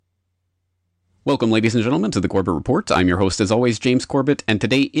Welcome, ladies and gentlemen, to the Corbett Report. I'm your host, as always, James Corbett, and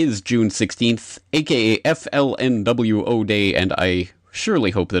today is June 16th, aka FLNWO Day, and I surely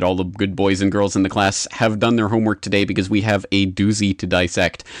hope that all the good boys and girls in the class have done their homework today because we have a doozy to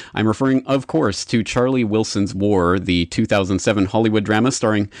dissect. I'm referring, of course, to Charlie Wilson's War, the 2007 Hollywood drama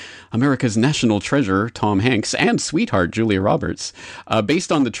starring America's national treasure, Tom Hanks, and sweetheart, Julia Roberts,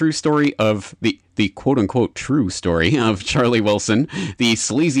 based on the true story of the quote-unquote true story of Charlie Wilson, the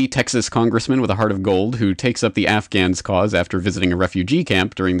sleazy Texas congressman with a heart of gold who takes up the Afghans' cause after visiting a refugee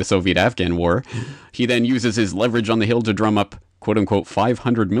camp during the Soviet-Afghan War. He then uses his leverage on the Hill to drum up quote-unquote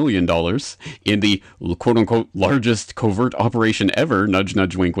 $500 million in the quote-unquote largest covert operation ever, nudge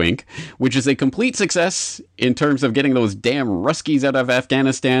nudge wink wink, which is a complete success in terms of getting those damn Ruskies out of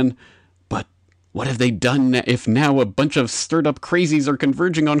Afghanistan. But what have they done if now a bunch of stirred-up crazies are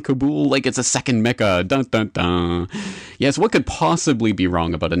converging on Kabul like it's a second Mecca? Dun dun dun. Yes, what could possibly be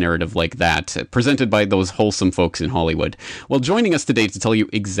wrong about a narrative like that, presented by those wholesome folks in Hollywood? Well, joining us today to tell you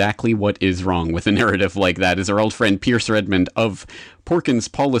exactly what is wrong with a narrative like that is our old friend Pierce Redmond of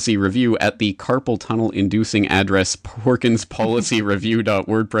Porkins Policy Review at the carpal tunnel-inducing address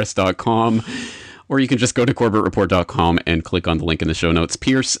porkinspolicyreview.wordpress.com. Or you can just go to CorbettReport.com and click on the link in the show notes.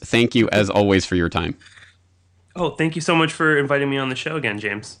 Pierce, thank you as always for your time. Oh, thank you so much for inviting me on the show again,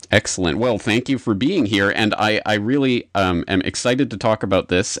 James. Excellent. Well, thank you for being here, and I really am excited to talk about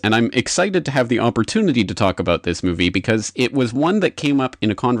this, and I'm excited to have the opportunity to talk about this movie because it was one that came up in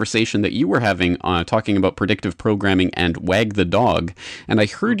a conversation that you were having talking about predictive programming and Wag the Dog, and I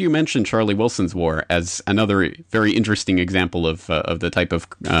heard you mention Charlie Wilson's War as another very interesting example of the type of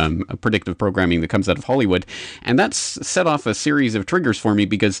predictive programming that comes out of Hollywood, and that's set off a series of triggers for me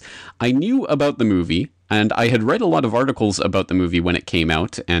because I knew about the movie. And I had read a lot of articles about the movie when it came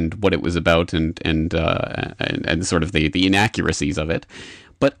out and what it was about and sort of the inaccuracies of it.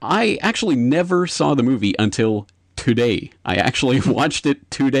 But I actually never saw the movie until today. I actually watched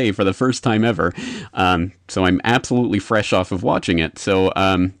it today for the first time ever. So I'm absolutely fresh off of watching it. So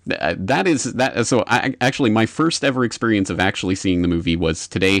that is that. So actually, my first ever experience of actually seeing the movie was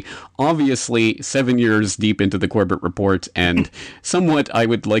today. Obviously, 7 years deep into the Corbett Report, and somewhat, I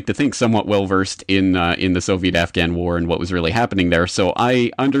would like to think, somewhat well versed in the Soviet-Afghan War and what was really happening there. So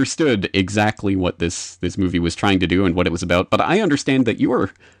I understood exactly what this movie was trying to do and what it was about. But I understand that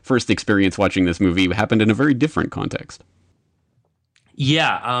your first experience watching this movie happened in a very different context.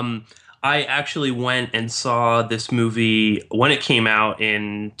 Yeah, I actually went and saw this movie when it came out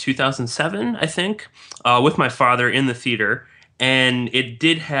in 2007, I think, with my father in the theater. And it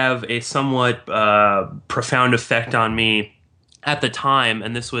did have a somewhat profound effect on me at the time.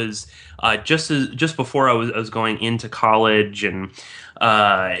 And this was just before I was going into college. And,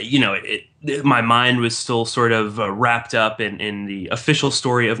 my mind was still sort of wrapped up in the official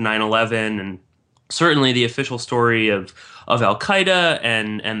story of 9/11 and certainly the official story of Al-Qaeda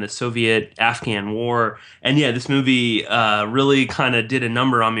and the Soviet-Afghan War. And yeah, this movie really kind of did a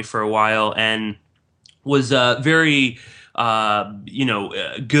number on me for a while and was very,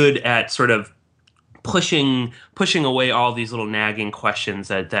 good at sort of pushing away all these little nagging questions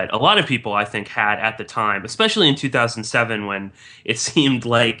that a lot of people, I think, had at the time, especially in 2007 when it seemed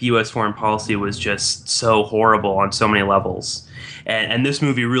like U.S. foreign policy was just so horrible on so many levels. And this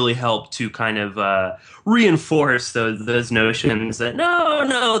movie really helped to kind of reinforce those notions that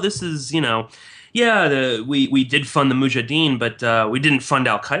no, this is, we did fund the Mujahideen, but we didn't fund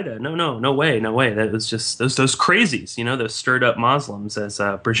Al Qaeda. No way. That was just those crazies, those stirred up Muslims, as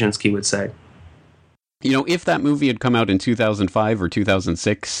Brzezinski would say. If that movie had come out in 2005 or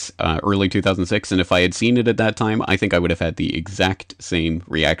 2006, early 2006, and if I had seen it at that time, I think I would have had the exact same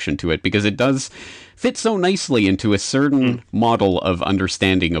reaction to it because it does fit so nicely into a certain model of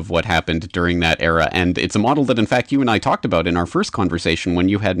understanding of what happened during that era. And it's a model that, in fact, you and I talked about in our first conversation when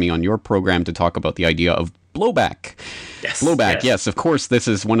you had me on your program to talk about the idea of blowback. Yes. Blowback, yes. Of course, this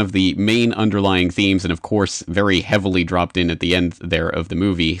is one of the main underlying themes, and of course, very heavily dropped in at the end there of the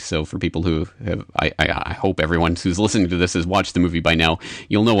movie. So for people who have, I hope everyone who's listening to this has watched the movie by now,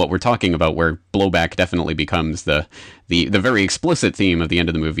 you'll know what we're talking about, where blowback definitely becomes the very explicit theme of the end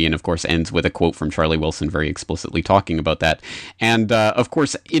of the movie, and of course ends with a quote from Charlie Wilson very explicitly talking about that. And of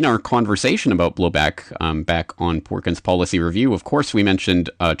course, in our conversation about blowback back on Porkins Policy Review, of course, we mentioned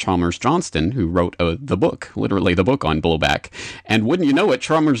Chalmers Johnston, who wrote the book, literally the book on blowback. And wouldn't you know it,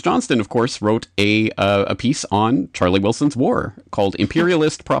 Chalmers Johnston, of course, wrote a piece on Charlie Wilson's War called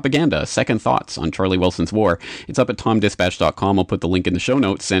Imperialist Propaganda, Second Thoughts on Charlie Wilson's War. It's up at tomdispatch.com. I'll put the link in the show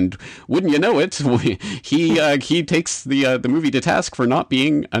notes. And wouldn't you know it, he takes the movie to task for not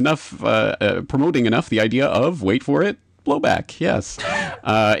being enough, promoting enough the idea of, wait for it, Blowback, yes.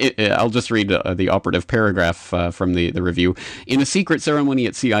 I'll just read the operative paragraph from the review. In a secret ceremony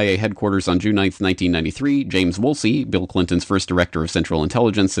at CIA headquarters on June 9th, 1993, James Woolsey, Bill Clinton's first director of Central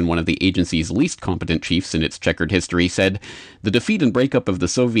Intelligence and one of the agency's least competent chiefs in its checkered history, said, "The defeat and breakup of the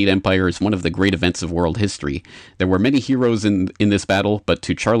Soviet Empire is one of the great events of world history. There were many heroes in this battle, but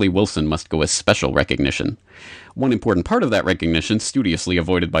to Charlie Wilson must go a special recognition." One important part of that recognition, studiously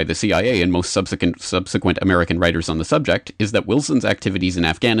avoided by the CIA and most subsequent American writers on the subject, is that Wilson's activities in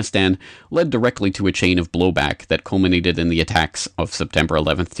Afghanistan led directly to a chain of blowback that culminated in the attacks of September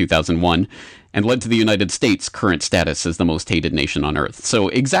 11th, 2001, and led to the United States' current status as the most hated nation on Earth. So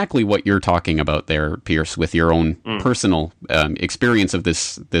exactly what you're talking about there, Pierce, with your own personal experience of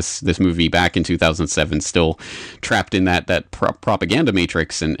this movie back in 2007, still trapped in that propaganda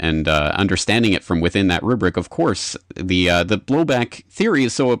matrix and understanding it from within that rubric. Of course, the blowback theory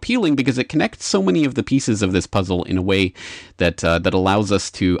is so appealing because it connects so many of the pieces of this puzzle in a way that allows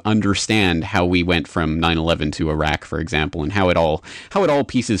us to understand how we went from 9/11 to Iraq, for example, and how it all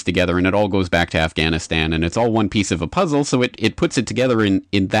pieces together, and it all goes back to Afghanistan, and it's all one piece of a puzzle, so it puts it together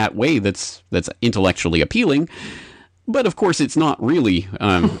in that way that's intellectually appealing. But of course, it's not really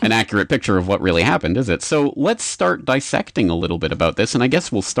an accurate picture of what really happened, is it? So let's start dissecting a little bit about this, and I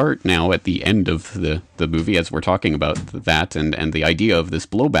guess we'll start now at the end of the movie as we're talking about that and the idea of this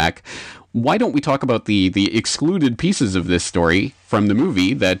blowback. Why don't we talk about the excluded pieces of this story from the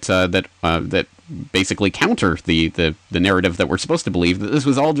movie that basically counter the narrative that we're supposed to believe, that this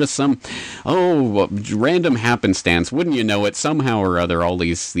was all just some random happenstance? Wouldn't you know it, somehow or other all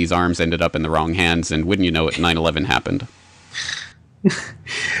these arms ended up in the wrong hands, and wouldn't you know it, 9/11 happened.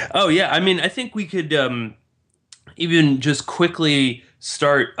 Oh yeah, I mean, I think we could even just quickly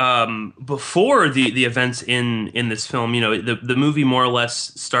start before the events in this film. You know, the movie more or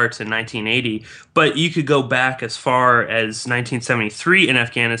less starts in 1980, but you could go back as far as 1973 in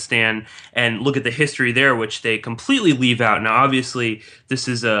Afghanistan and look at the history there, which they completely leave out. Now, obviously, this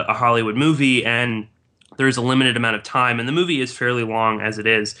is a Hollywood movie, and there's a limited amount of time, and the movie is fairly long as it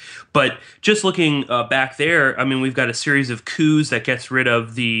is. But just looking back there, I mean, we've got a series of coups that gets rid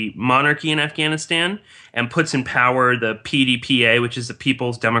of the monarchy in Afghanistan and puts in power the PDPA, which is the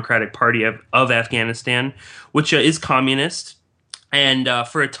People's Democratic Party of Afghanistan, which is communist, and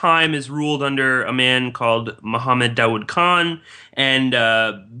for a time is ruled under a man called Mohammed Dawood Khan, and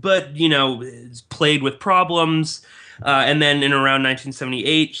but, you know, is plagued with problems. And then in around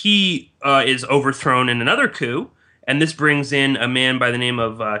 1978, he is overthrown in another coup, and this brings in a man by the name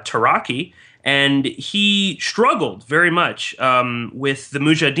of Taraki, and he struggled very much with the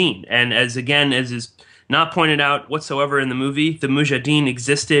Mujahideen. And as is not pointed out whatsoever in the movie, the Mujahideen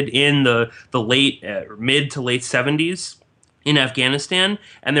existed in the late, mid to late 70s in Afghanistan,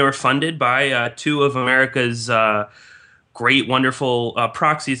 and they were funded by two of America's great, wonderful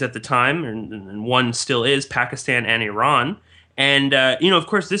proxies at the time, and one still is, Pakistan and Iran. And, of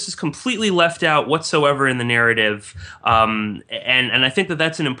course, this is completely left out whatsoever in the narrative. And I think that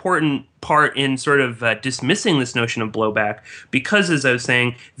that's an important part in sort of dismissing this notion of blowback, because, as I was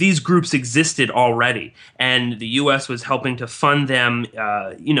saying, these groups existed already, and the U.S. was helping to fund them,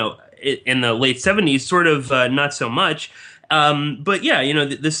 in the late 70s, sort of not so much. But, yeah,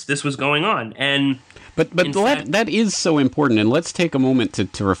 this was going on. And But that is so important, and let's take a moment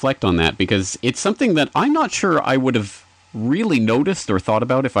to reflect on that, because it's something that I'm not sure I would have really noticed or thought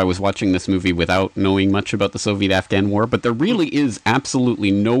about if I was watching this movie without knowing much about the Soviet-Afghan War. But there really is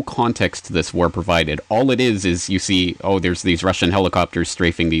absolutely no context to this war provided. All it is you see, there's these Russian helicopters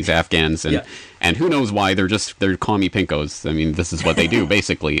strafing these Afghans, and who knows why, they're commie pinkos. I mean, this is what they do,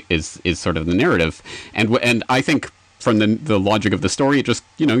 basically, is sort of the narrative. And I think from the logic of the story, it just,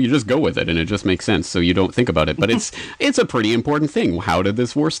 you just go with it, and it just makes sense, so you don't think about it. But it's a pretty important thing. How did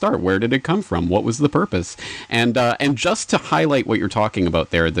this war start? Where did it come from? What was the purpose? And just to highlight what you're talking about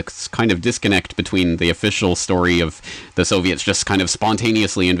there, the kind of disconnect between the official story of the Soviets just kind of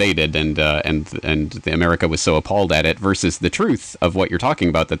spontaneously invaded, and America was so appalled at it, versus the truth of what you're talking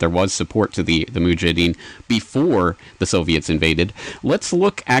about, that there was support to the Mujahideen before the Soviets invaded. Let's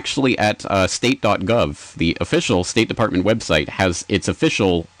look actually at state.gov, the official State Department website has its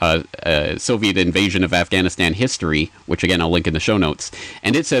official Soviet invasion of Afghanistan history, which again I'll link in the show notes,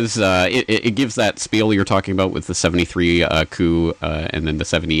 and it says it gives that spiel you're talking about with the 73 coup and then the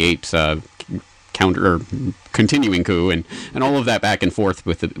 78 counter or continuing coup, and all of that back and forth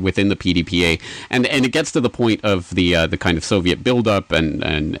within the PDPA, and it gets to the point of the kind of Soviet buildup and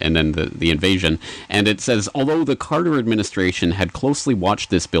then the invasion, and it says, although the Carter administration had closely watched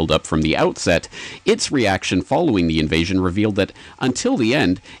this buildup from the outset, its reaction following the invasion revealed that until the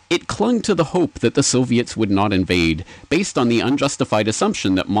end, it clung to the hope that the Soviets would not invade, based on the unjustified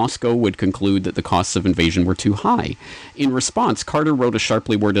assumption that Moscow would conclude that the costs of invasion were too high. In response, Carter wrote a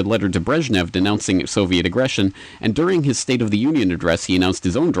sharply worded letter to Brezhnev denouncing Soviet aggression, and during his State of the Union address, he announced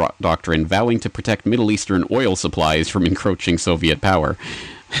his own doctrine, vowing to protect Middle Eastern oil supplies from encroaching Soviet power.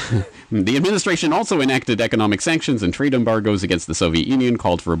 The administration also enacted economic sanctions and trade embargoes against the Soviet Union,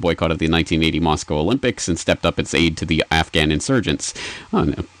 called for a boycott of the 1980 Moscow Olympics, and stepped up its aid to the Afghan insurgents. Oh,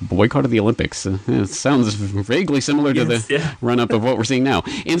 no, boycott of the Olympics. It sounds vaguely similar to the run-up of what we're seeing now.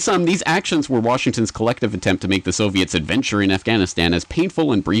 In sum, these actions were Washington's collective attempt to make the Soviets' adventure in Afghanistan as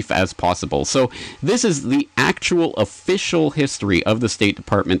painful and brief as possible. So this is the actual official history of the State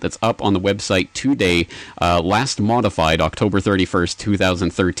Department that's up on the website today, last modified October 31st,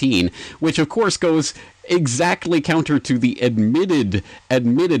 2013, which of course goes exactly counter to the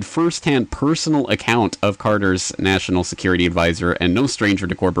admitted first-hand personal account of Carter's national security advisor, and no stranger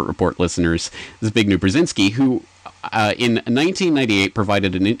to Corbett Report listeners, Zbigniew Brzezinski, who in 1998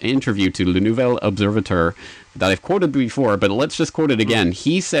 provided an interview to Le Nouvel Observateur that I've quoted before, but let's just quote it again.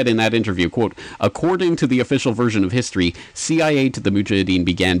 He said in that interview, quote, according to the official version of history, CIA to the Mujahideen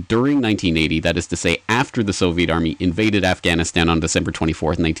began during 1980, that is to say, after the Soviet army invaded Afghanistan on December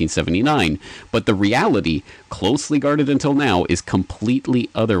 24th, 1979. But the reality, closely guarded until now, is completely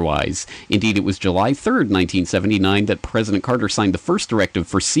otherwise. Indeed, it was July 3rd, 1979, that President Carter signed the first directive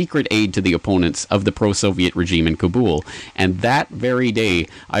for secret aid to the opponents of the pro-Soviet regime in Kabul. And that very day,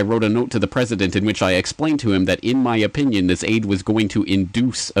 I wrote a note to the president in which I explained to him that, in my opinion, this aid was going to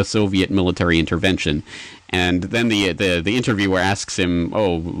induce a Soviet military intervention. And then the interviewer asks him,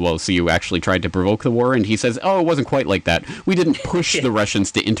 oh, well, so you actually tried to provoke the war? And he says, oh, it wasn't quite like that. We didn't push the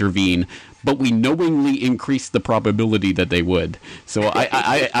Russians to intervene, but we knowingly increased the probability that they would. So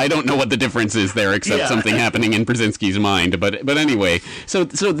I don't know what the difference is there, except something happening in Brzezinski's mind. But anyway, so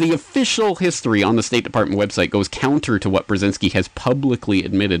the official history on the State Department website goes counter to what Brzezinski has publicly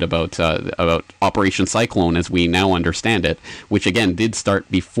admitted about Operation Cyclone as we now understand it, which again did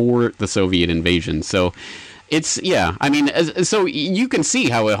start before the Soviet invasion. So so you can see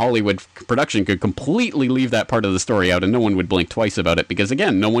how a Hollywood production could completely leave that part of the story out and no one would blink twice about it, because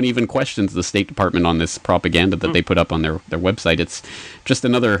again, no one even questions the State Department on this propaganda that they put up on their website. It's just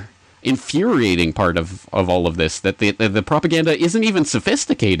another infuriating part of all of this, that the propaganda isn't even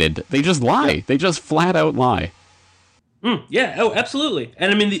sophisticated. They just lie. They just flat out lie. Oh, absolutely.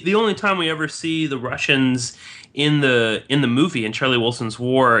 And I mean, the only time we ever see the Russians in the movie, in Charlie Wilson's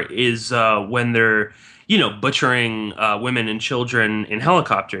War, is when they're butchering women and children in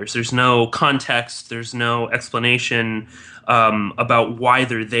helicopters. There's no context. There's no explanation about why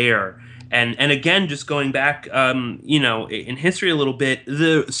they're there. And again, just going back, in history a little bit,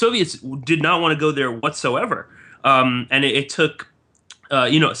 the Soviets did not want to go there whatsoever. And it took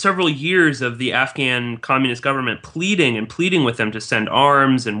several years of the Afghan communist government pleading with them to send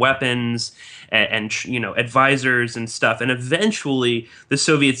arms and weapons and advisors and stuff. And eventually the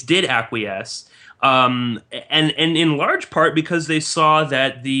Soviets did acquiesce. And in large part because they saw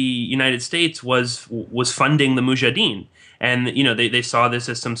that the United States was funding the Mujahideen. And, they saw this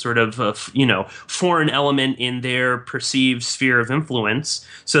as some sort of, foreign element in their perceived sphere of influence.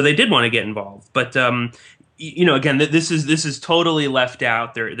 So they did want to get involved. But, again, this is totally left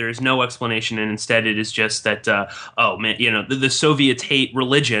out. There is no explanation. And instead it is just that, the Soviets hate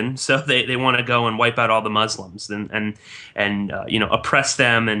religion. So they want to go and wipe out all the Muslims and oppress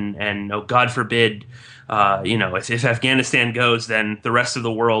them. And God forbid, if Afghanistan goes, then the rest of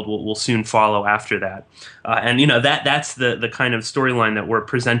the world will soon follow after that. That's the kind of storyline that we're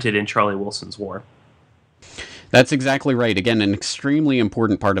presented in Charlie Wilson's War. That's exactly right. Again, an extremely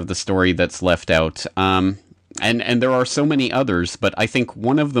important part of the story that's left out. And there are so many others, but I think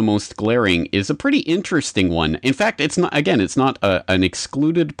one of the most glaring is a pretty interesting one. In fact, it's not an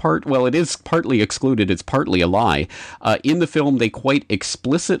excluded part. Well, it is partly excluded. It's partly a lie. In the film, they quite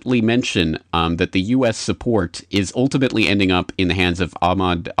explicitly mention that the U.S. support is ultimately ending up in the hands of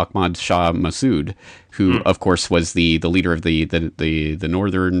Ahmad Shah Massoud, who, of course, was the leader of the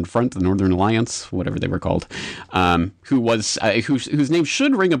Northern Front, the Northern Alliance, whatever they were called, whose name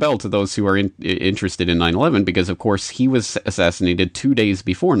should ring a bell to those who are interested in 9/11, because, of course, he was assassinated 2 days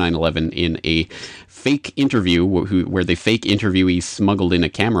before 9/11 in a fake interview where the fake interviewee smuggled in a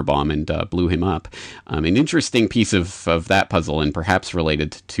camera bomb and blew him up. An interesting piece of that puzzle, and perhaps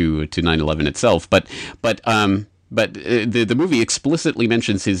related to 9/11 itself, but the movie explicitly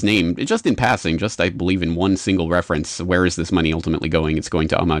mentions his name, just in passing, just I believe in one single reference. Where is this money ultimately going? It's going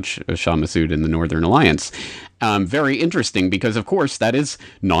to Ahmad Shah Massoud and the Northern Alliance. Very interesting, because, of course, that is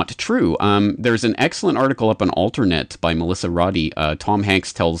not true. There's an excellent article up on Alternet by Melissa Roddy, Tom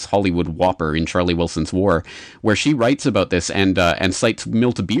Hanks Tells Hollywood Whopper in Charlie Wilson's War, where she writes about this and cites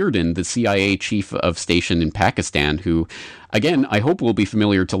Milt Bearden, the CIA chief of station in Pakistan, who, again, I hope will be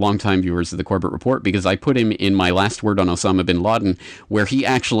familiar to longtime viewers of the Corbett Report, because I put him in my last word on Osama bin Laden, where he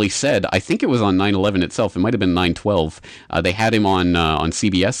actually said, I think it was on 9/11 itself, it might have been 9/12, they had him on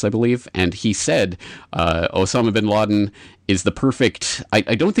CBS, I believe, and he said, Osama bin Laden is the perfect, I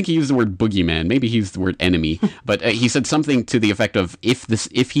don't think he used the word boogeyman, maybe he used the word enemy, but he said something to the effect of,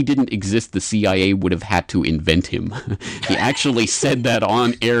 if he didn't exist, the CIA would have had to invent him. He actually said that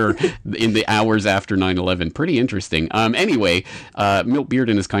on air in the hours after 9/11. Pretty interesting. Anyway, Milt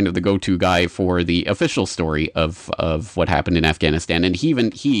Bearden is kind of the go-to guy for the official story of what happened in Afghanistan, and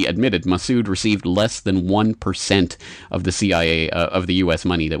he admitted Massoud received less than 1% of the CIA, of the U.S.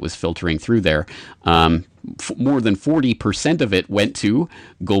 money that was filtering through there. More than 40% of it went to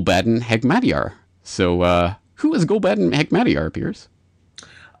Gulbuddin Hekmatyar. So, who is Gulbuddin Hekmatyar, Piers?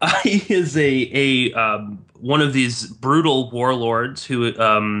 He is one of these brutal warlords who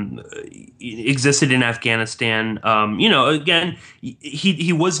existed in Afghanistan. Again,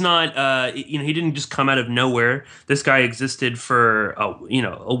 he was not. He didn't just come out of nowhere. This guy existed for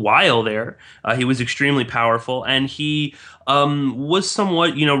a while there. He was extremely powerful, and he was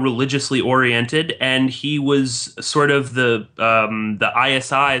somewhat religiously oriented, and he was sort of the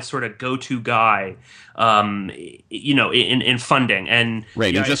ISI sort of go-to guy. In funding, and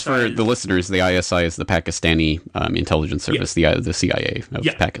right. And just for the listeners, the ISI is the Pakistani intelligence service, the CIA of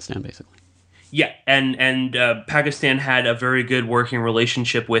Pakistan, basically. Yeah, and Pakistan had a very good working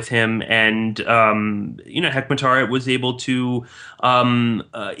relationship with him, and Hekmatyar was able to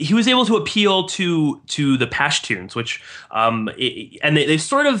appeal to the Pashtuns, which and they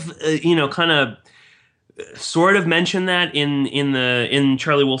sort of sort of mention that in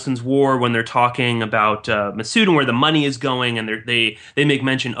Charlie Wilson's War when they're talking about Massoud and where the money is going, and they make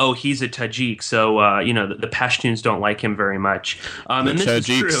mention, he's a Tajik, so the Pashtuns don't like him very much. The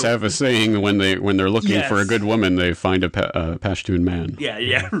Tajiks have a saying when they're looking for a good woman, they find a Pashtun man.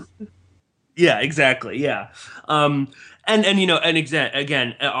 Yeah, exactly. Yeah.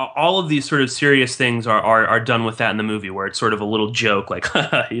 Again, all of these sort of serious things are done with that in the movie, where it's sort of a little joke, like,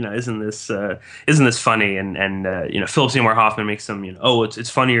 isn't this funny? And Philip Seymour Hoffman makes them, it's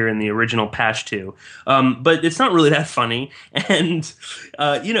funnier in the original Pashtu, but it's not really that funny. And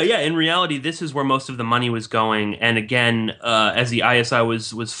in reality, this is where most of the money was going. And again, as the ISI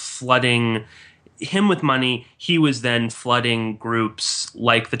was flooding him with money, he was then flooding groups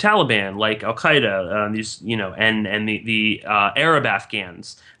like the Taliban, like Al Qaeda, and the Arab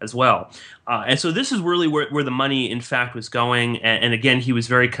Afghans as well. And so this is really where the money, in fact, was going. And again, he was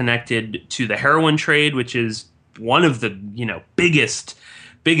very connected to the heroin trade, which is one of the biggest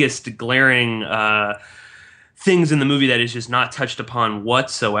glaring things in the movie that is just not touched upon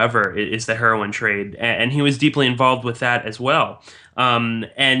whatsoever is the heroin trade, and he was deeply involved with that as well.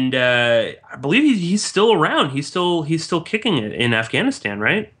 I believe he's still around. He's still kicking it in Afghanistan,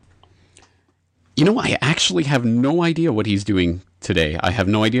 right? I actually have no idea what he's doing today. I have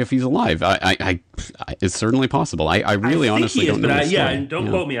no idea if he's alive. It's certainly possible. I really honestly don't know. Don't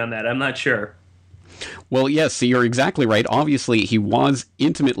quote me on that. I'm not sure. Well, yes, you're exactly right. Obviously, he was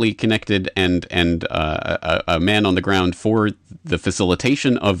intimately connected and a man on the ground for the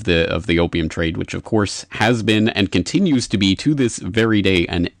facilitation of the opium trade, which of course has been and continues to be to this very day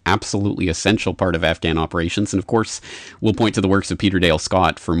an absolutely essential part of Afghan operations. And of course, we'll point to the works of Peter Dale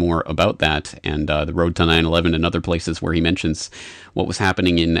Scott for more about that, and the Road to 9/11 and other places where he mentions what was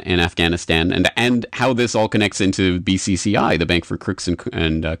happening in Afghanistan and how this all connects into BCCI, the Bank for Crooks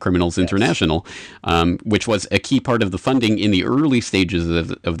and Criminals International, which was a key part of the funding in the early stages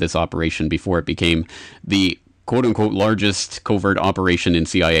of this operation before it became the quote-unquote largest covert operation in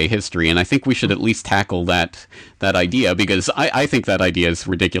CIA history. And I think we should at least tackle that idea, because I think that idea is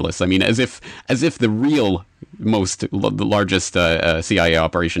ridiculous. I mean, as if the real the largest CIA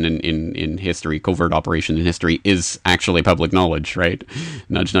operation in history, covert operation in history, is actually public knowledge, right?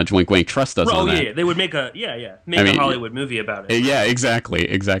 Nudge, nudge, wink, wink. Trust us on that. Yeah, they would make a Hollywood movie about it. Yeah,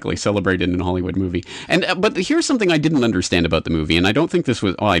 exactly. Celebrated in a Hollywood movie. And but here's something I didn't understand about the movie, and I don't think this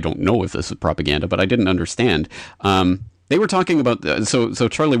was. Well, I don't know if this was propaganda, but I didn't understand. They were talking about so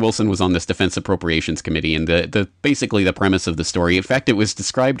Charlie Wilson was on this Defense Appropriations Committee, and the basically the premise of the story. In fact, it was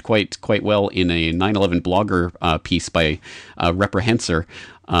described quite well in a 9/11 blogger piece by Reprehenser,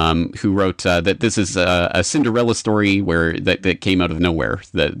 who wrote that this is a Cinderella story where that came out of nowhere.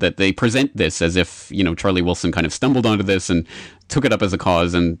 That they present this as if Charlie Wilson kind of stumbled onto this and took it up as a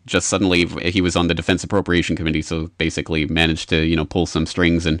cause, and just suddenly he was on the Defense Appropriation Committee, so basically managed to pull some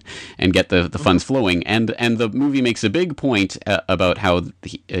strings and get the funds flowing. And the movie makes a big point about how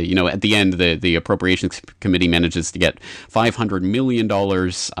at the end the Appropriations Committee manages to get $500 million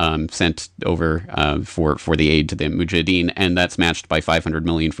sent over for the aid to the Mujahideen, and that's matched by $500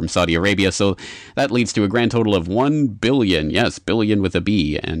 million from Saudi Arabia. So that leads to a grand total of $1 billion. Yes, billion with a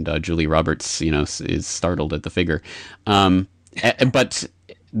B. And Julie Roberts, is startled at the figure. But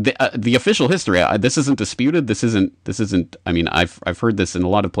the official history, this isn't disputed. This isn't. I mean, I've heard this in a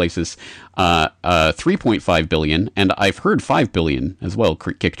lot of places. 3.5 billion, and I've heard 5 billion as well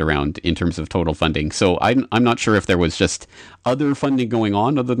kicked around in terms of total funding. So I'm not sure if there was just other funding going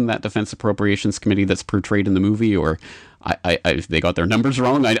on other than that Defense Appropriations Committee that's portrayed in the movie, or they got their numbers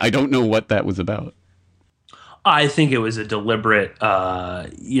wrong. I don't know what that was about. I think it was a deliberate,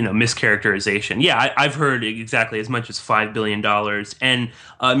 mischaracterization. Yeah, I've heard exactly as much as $5 billion. And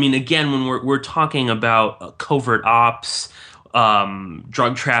I mean, again, when we're talking about covert ops,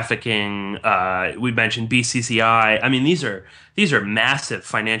 drug trafficking, we mentioned BCCI. I mean, these are massive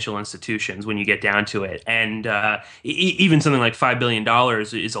financial institutions when you get down to it. And even something like $5 billion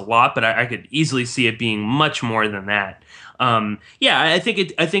is a lot, but I could easily see it being much more than that. I think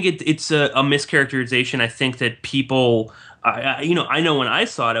it's a mischaracterization. I think that people, I know when I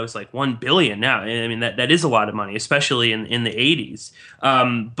saw it, I was like 1 billion. Now, I mean that is a lot of money, especially in the 80s.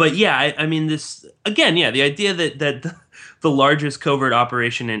 But yeah, I mean this again. Yeah, the idea that the largest covert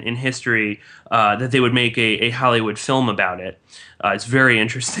operation in history, that they would make a Hollywood film about it, is very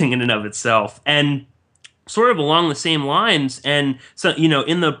interesting in and of itself. And sort of along the same lines, and so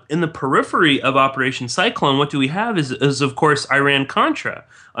in the periphery of Operation Cyclone, what do we have is of course Iran-Contra,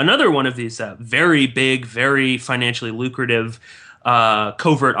 another one of these very big, very financially lucrative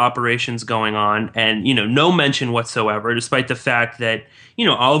covert operations going on, and no mention whatsoever, despite the fact that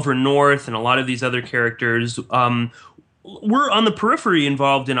Oliver North and a lot of these other characters were on the periphery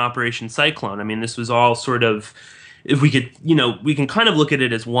involved in Operation Cyclone. I mean, this was all sort of, if we could, we can kind of look at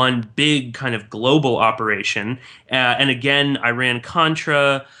it as one big kind of global operation. And again,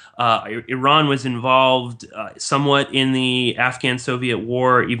 Iran-Contra, Iran was involved somewhat in the Afghan-Soviet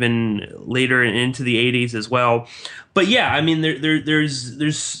war, even later into the 80s as well. But yeah, I mean, there's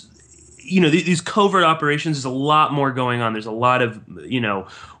these covert operations, there's a lot more going on. There's a lot of,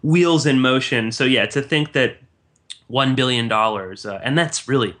 wheels in motion. So yeah, to think that $1 billion, and that's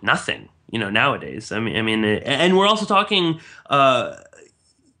really nothing. Nowadays, I mean, and we're also talking, they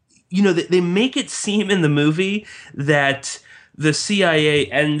make it seem in the movie that the CIA,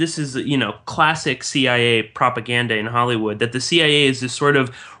 and this is, classic CIA propaganda in Hollywood, that the CIA is this sort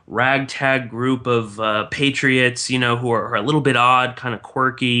of ragtag group of patriots, who are a little bit odd, kind of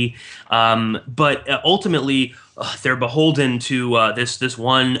quirky, but ultimately they're beholden to this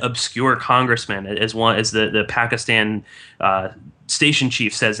one obscure congressman, as the Pakistan station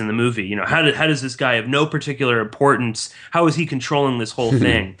chief says in the movie. How does this guy of no particular importance, how is he controlling this whole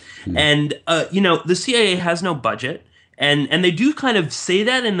thing? And the CIA has no budget, and they do kind of say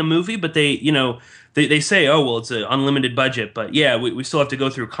that in the movie, but they say, oh well, it's an unlimited budget, but yeah, we still have to go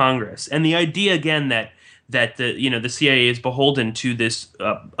through Congress. And the idea again that the CIA is beholden to this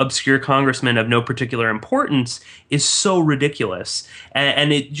obscure congressman of no particular importance is so ridiculous,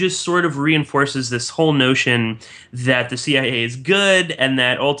 and it just sort of reinforces this whole notion that the CIA is good, and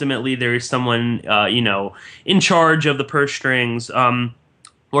that ultimately there is someone in charge of the purse strings.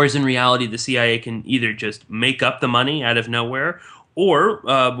 Whereas in reality, the CIA can either just make up the money out of nowhere, or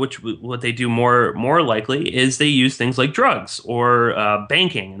what they do more likely is they use things like drugs or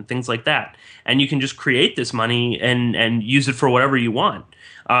banking and things like that, and you can just create this money and use it for whatever you want.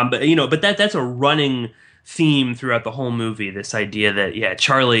 But that's a running theme throughout the whole movie. This idea that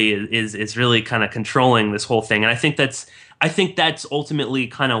Charlie is really kind of controlling this whole thing, and I think that's ultimately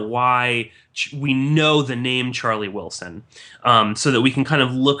kind of why we know the name Charlie Wilson, so that we can kind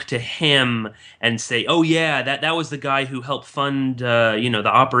of look to him and say, oh yeah, that was the guy who helped fund the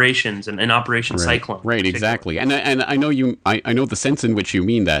operations and Operation Cyclone. Right, exactly. And I know I know the sense in which you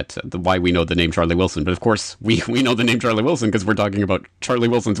mean that, why we know the name Charlie Wilson, but of course we know the name Charlie Wilson because we're talking about Charlie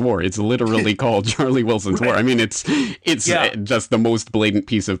Wilson's War. It's literally called Charlie Wilson's War. I mean, it's just the most blatant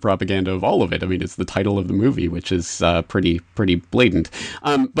piece of propaganda of all of it. I mean, it's the title of the movie, which is pretty blatant.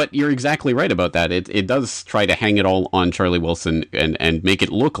 But you're exactly right about that. It does try to hang it all on Charlie Wilson and make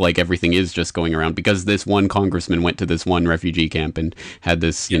it look like everything is just going around because this one congressman went to this one refugee camp and had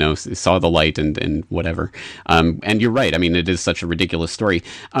this, saw the light and whatever. And you're right. I mean, it is such a ridiculous story.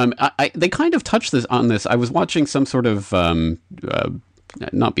 They kind of touched on this. I was watching some sort of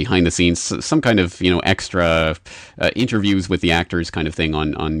not behind the scenes, some kind of extra interviews with the actors kind of thing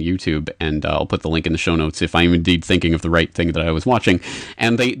on YouTube, and I'll put the link in the show notes if I'm indeed thinking of the right thing that I was watching.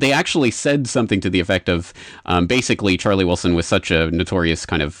 And they actually said something to the effect of basically Charlie Wilson was such a notorious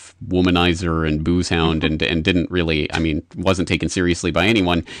kind of womanizer and booze hound and didn't really, wasn't taken seriously by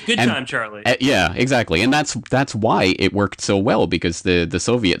anyone. Good time, Charlie. Yeah, exactly. And that's why it worked so well, because the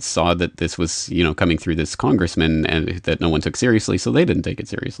Soviets saw that this was coming through this congressman and that no one took seriously, so they didn't take it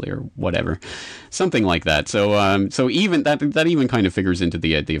seriously or whatever, something like that. So even that even kind of figures into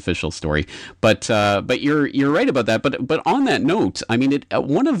the official story. But you're right about that. But on that note, I mean,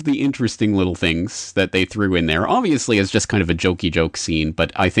 one of the interesting little things that they threw in there, obviously, is just kind of a jokey joke scene.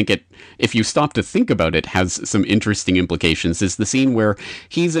 But I think if you stop to think about it, has some interesting implications. Is the scene where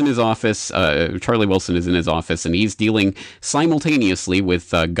he's in his office, Charlie Wilson is in his office, and he's dealing simultaneously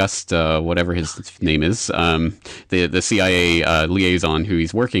with Gust, whatever his name is, the CIA liaison who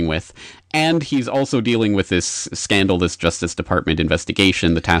he's working with. And he's also dealing with this scandal, this Justice Department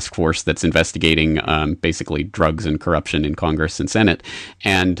investigation, the task force that's investigating basically drugs and corruption in Congress and Senate.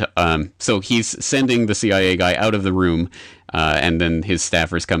 And so he's sending the CIA guy out of the room, and then his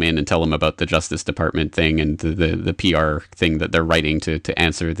staffers come in and tell him about the Justice Department thing and the PR thing that they're writing to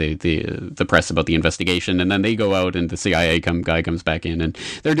answer the press about the investigation. And then they go out, and the CIA guy comes back in, and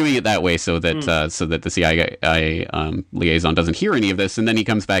they're doing it that way so that the CIA liaison doesn't hear any of this. And then he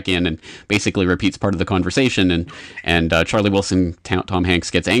comes back in and basically repeats part of the conversation, and Charlie Wilson, Tom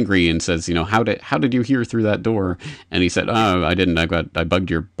Hanks, gets angry and says, how did you hear through that door? And he said, oh, I didn't. I bugged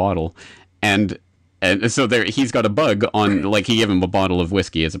your bottle. And so he's got a bug on, like, he gave him a bottle of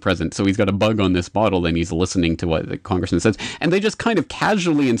whiskey as a present. So he's got a bug on this bottle, and he's listening to what the congressman says. And they just kind of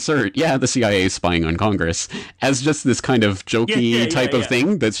casually insert, the CIA is spying on Congress, as just this kind of jokey type of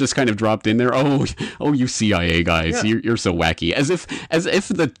thing that's just kind of dropped in there. Oh, you CIA guys, you're so wacky. As if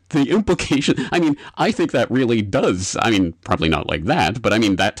the implication, I think that really does, probably not like that, but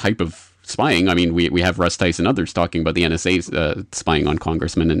that type of spying. We have Russ Tice and others talking about the NSA spying on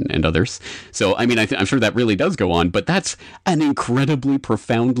congressmen and others. So, I'm sure that really does go on, but that's an incredibly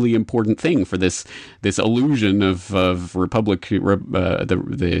profoundly important thing for this illusion of the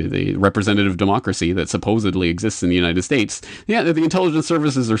representative democracy that supposedly exists in the United States. Yeah, the intelligence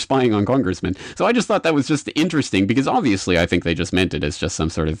services are spying on congressmen. So I just thought that was just interesting, because obviously I think they just meant it as just some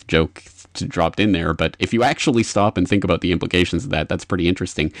sort of joke dropped in there. But if you actually stop and think about the implications of that, that's pretty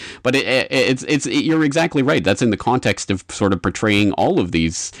interesting. But it's you're exactly right. That's in the context of sort of portraying all of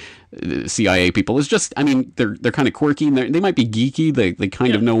these CIA people is just, they're kind of quirky. They might be geeky. They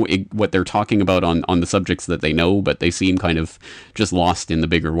kind of know what they're talking about on the subjects that they know, but they seem kind of just lost in the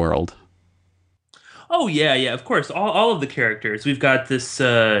bigger world. Oh yeah, of course. All of the characters. We've got this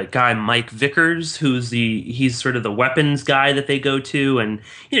guy Mike Vickers, he's sort of the weapons guy that they go to, and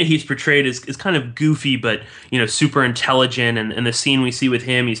he's portrayed as kind of goofy, but super intelligent. And the scene we see with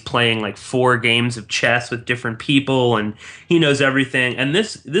him, he's playing like 4 games of chess with different people, and he knows everything. And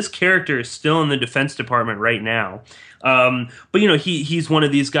this character is still in the Defense Department right now. But he's one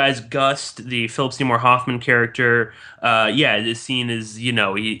of these guys. Gust, the Philip Seymour Hoffman character, the scene is,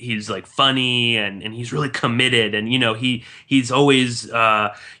 he's like funny and he's really committed, and he's always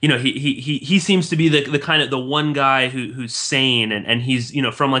he seems to be the kind of the one guy who's sane, and he's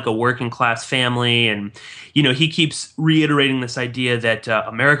from like a working class family, and he keeps reiterating this idea that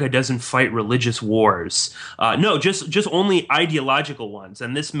America doesn't fight religious wars, no, just only ideological ones.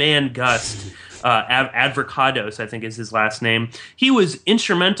 And this man Gust, Advocados, I think is his last name. He was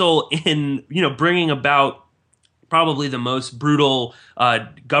instrumental in, bringing about probably the most brutal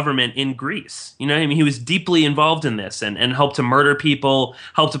government in Greece. He was deeply involved in this and helped to murder people,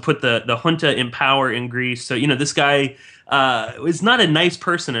 helped to put the junta in power in Greece. So, this guy is not a nice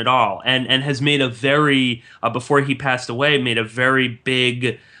person at all, and has made a very, before he passed away, made a very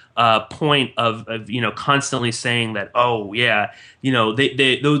big point of constantly saying that, oh yeah,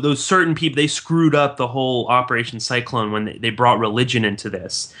 those certain people, they screwed up the whole Operation Cyclone when they brought religion into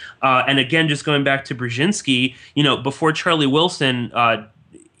this. And again, just going back to Brzezinski, before Charlie Wilson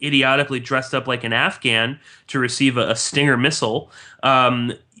idiotically dressed up like an Afghan to receive a Stinger missile.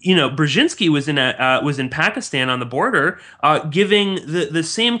 Brzezinski was in Pakistan on the border, giving the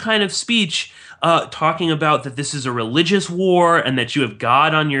same kind of speech, talking about that this is a religious war and that you have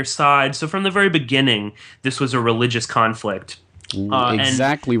God on your side. So from the very beginning, this was a religious conflict.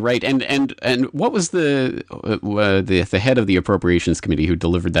 Exactly right. And what was the head of the Appropriations Committee who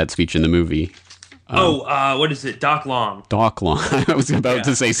delivered that speech in the movie? What is it? Doc Long. Doc Long. I was about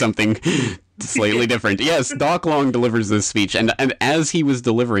to say something slightly different. Yes, Doc Long delivers this speech, and as he was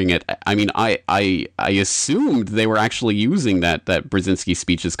delivering it, I mean, I assumed they were actually using that Brzezinski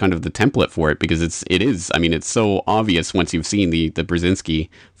speech as kind of the template for it, because it is. I mean, it's so obvious once you've seen the Brzezinski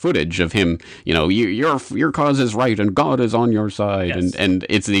footage of him. Your cause is right, and God is on your side, yes. and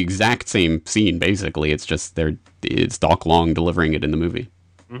it's the exact same scene basically. It's just it's Doc Long delivering it in the movie.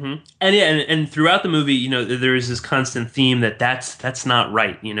 Mm-hmm. And throughout the movie, there is this constant theme that's not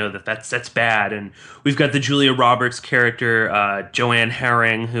right, that's bad. And we've got the Julia Roberts character, Joanne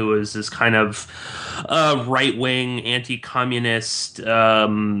Herring, who is this kind of right-wing, anti-communist,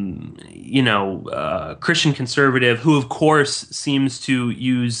 Christian conservative, who of course seems to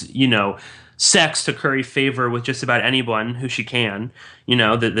use, sex to curry favor with just about anyone who she can.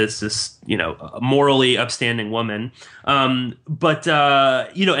 This morally upstanding woman. But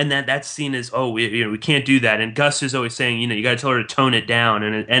that scene is, we can't do that. And Gus is always saying, you got to tell her to tone it down.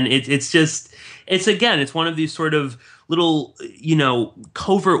 And it's one of these sort of little,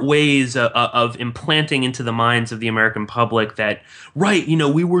 covert ways of implanting into the minds of the American public that, right,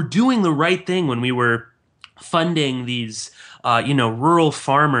 we were doing the right thing when we were funding these rural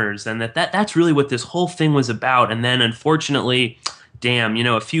farmers, and that's really what this whole thing was about. And then unfortunately, damn,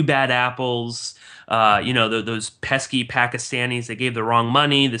 a few bad apples, those pesky Pakistanis, they gave the wrong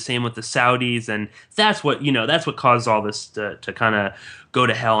money, the same with the Saudis, and that's what caused all this to kind of go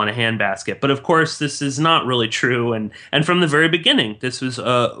to hell in a handbasket. But of course, this is not really true, and from the very beginning, this was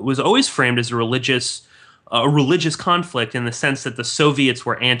always framed as a religious conflict, in the sense that the Soviets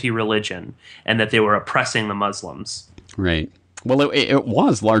were anti-religion and that they were oppressing the Muslims. Right. Well, it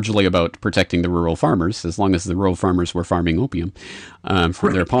was largely about protecting the rural farmers, as long as the rural farmers were farming opium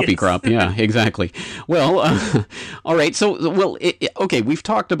for their poppy crop. Yeah, exactly. Well, all right. So, okay, we've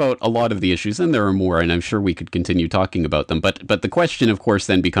talked about a lot of the issues, and there are more, and I'm sure we could continue talking about them. But the question, of course,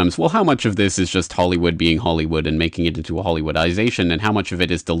 then becomes, well, how much of this is just Hollywood being Hollywood and making it into a Hollywoodization, and how much of it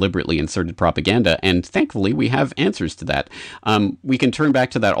is deliberately inserted propaganda? And thankfully, we have answers to that. We can turn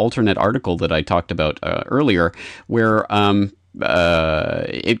back to that alternate article that I talked about earlier, where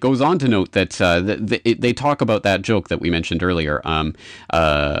it goes on to note that they talk about that joke that we mentioned earlier,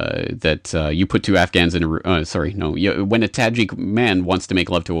 that you put two Afghans in a room. When a Tajik man wants to make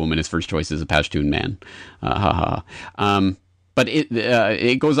love to a woman, his first choice is a Pashtun man. But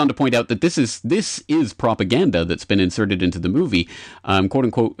it goes on to point out that this is propaganda that's been inserted into the movie, quote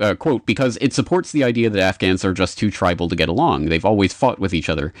unquote, quote, because it supports the idea that Afghans are just too tribal to get along. They've always fought with each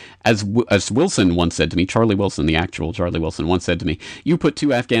other. As Wilson once said to me, Charlie Wilson, the actual Charlie Wilson, once said to me, you put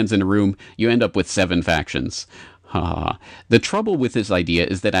two Afghans in a room, you end up with 7 factions. The trouble with this idea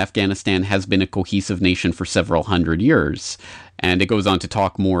is that Afghanistan has been a cohesive nation for several hundred years. And it goes on to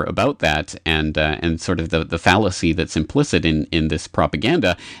talk more about that and sort of the fallacy that's implicit in this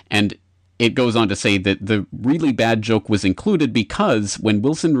propaganda. And it goes on to say that the really bad joke was included because when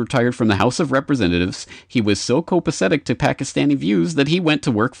Wilson retired from the House of Representatives, he was so copacetic to Pakistani views that he went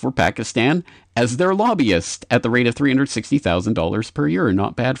to work for Pakistan as their lobbyist at the rate of $360,000 per year.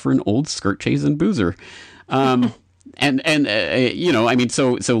 Not bad for an old skirt-chasing boozer. So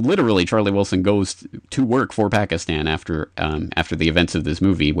literally Charlie Wilson goes to work for Pakistan after the events of this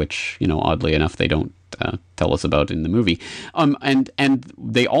movie, which, oddly enough, they don't tell us about in the movie. And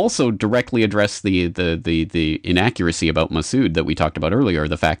they also directly address the inaccuracy about Massoud that we talked about earlier,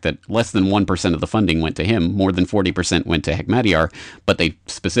 the fact that less than 1% of the funding went to him, more than 40% went to Hekmatyar, but they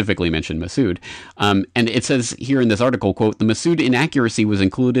specifically mentioned Massoud. And it says here in this article, quote, the Massoud inaccuracy was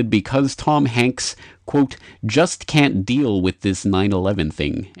included because Tom Hanks quote, just can't deal with this 9/11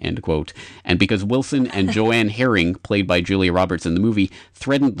 thing, end quote. And because Wilson and Joanne Herring, played by Julia Roberts in the movie,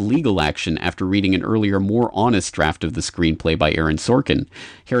 threatened legal action after reading an earlier, more honest draft of the screenplay by Aaron Sorkin.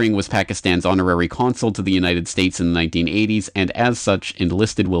 Herring was Pakistan's honorary consul to the United States in the 1980s, and as such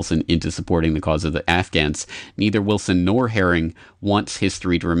enlisted Wilson into supporting the cause of the Afghans. Neither Wilson nor Herring wants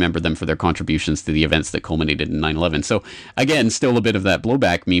history to remember them for their contributions to the events that culminated in 9/11. So again, still a bit of that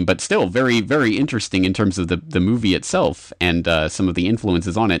blowback meme, but still very, very interesting in terms of the movie itself and some of the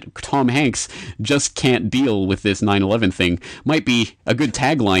influences on it. Tom Hanks just can't deal with this 9/11 thing might be a good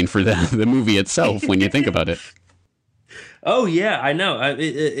tagline for the movie itself when you think about it. Oh yeah, I know.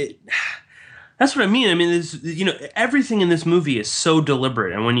 That's what I mean. I mean, everything in this movie is so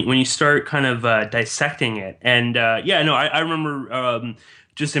deliberate, and when you start kind of dissecting it, and I remember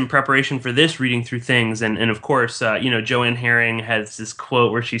just in preparation for this, reading through things, and of course, Joanne Herring has this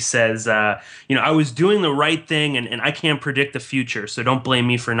quote where she says, I was doing the right thing, and I can't predict the future, so don't blame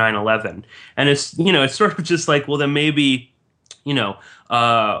me for 9/11. And it's sort of just like, well, then maybe,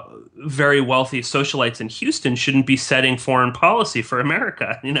 very wealthy socialites in Houston shouldn't be setting foreign policy for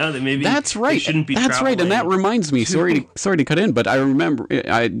America. That maybe that's right. They shouldn't be. That's right, and that reminds me. Sorry to cut in, but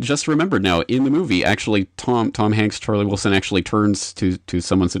I just remembered now in the movie. Actually, Tom Hanks, Charlie Wilson actually turns to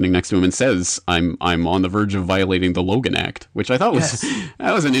someone sitting next to him and says, "I'm on the verge of violating the Logan Act," which I thought was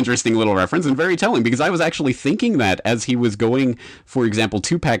that was an interesting little reference and very telling, because I was actually thinking that as he was going, for example,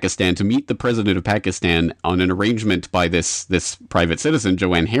 to Pakistan to meet the president of Pakistan on an arrangement by this private citizen,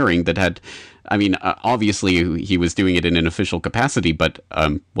 Joanne Herring, that had, obviously he was doing it in an official capacity, but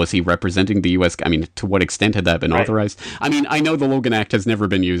was he representing the U.S.? To what extent had that been authorized? I know the Logan Act has never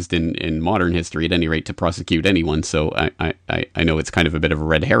been used in modern history, at any rate, to prosecute anyone, so I know it's kind of a bit of a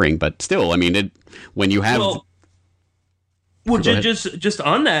red herring, but still, when you have... Well, just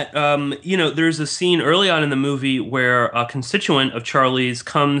on that, there's a scene early on in the movie where a constituent of Charlie's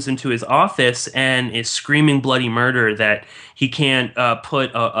comes into his office and is screaming bloody murder that he can't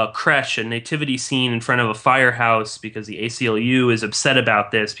put a creche, a nativity scene in front of a firehouse because the ACLU is upset about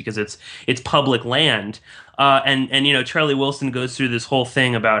this because it's public land. And Charlie Wilson goes through this whole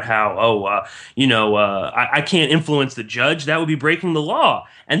thing about how, I can't influence the judge. That would be breaking the law.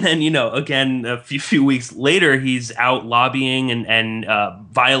 And then, again, a few weeks later, he's out lobbying and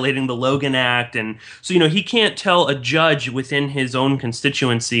violating the Logan Act. And so, he can't tell a judge within his own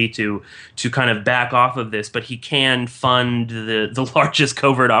constituency to kind of back off of this, but he can fund the largest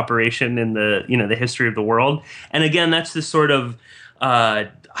covert operation in the history of the world. And again, that's this sort of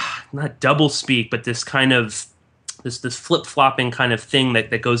not double speak, but this kind of this flip-flopping kind of thing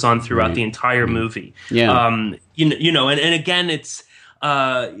that goes on throughout the entire movie. Yeah. And again, it's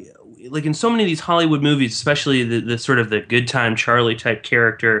like in so many of these Hollywood movies, especially the sort of the good time Charlie type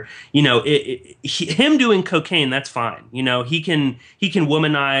character, him doing cocaine, that's fine. He can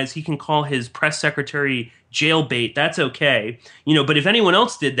womanize, he can call his press secretary jailbait, that's okay. But if anyone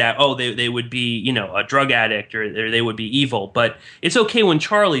else did that, they would be, a drug addict or they would be evil. But it's okay when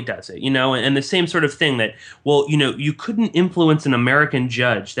Charlie does it, and the same sort of thing that, well, you couldn't influence an American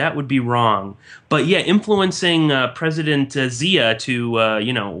judge. That would be wrong. But yeah, influencing President Zia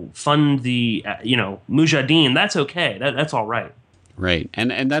to, fund the, Mujahideen, that's okay. That's all right. Right,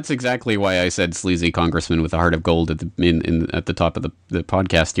 and that's exactly why I said sleazy congressman with a heart of gold at the top of the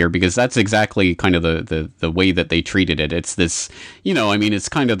podcast here, because that's exactly kind of the way that they treated it. It's this, it's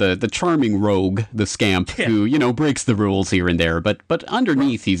kind of the charming rogue, the scamp who breaks the rules here and there, but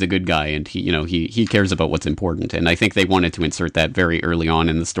underneath he's a good guy, and he cares about what's important. And I think they wanted to insert that very early on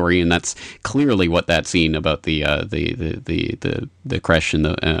in the story, and that's clearly what that scene about the creche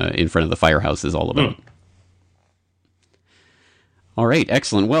in front of the firehouse is all about. All right,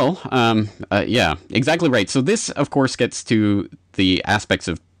 excellent. Well, yeah, exactly right. So this, of course, gets to the aspects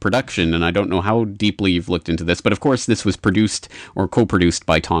of production, and I don't know how deeply you've looked into this, but of course this was produced or co-produced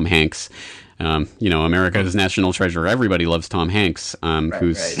by Tom Hanks. America's national treasure. Everybody loves Tom Hanks,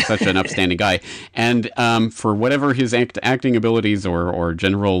 who's such an upstanding guy. And for whatever his acting abilities or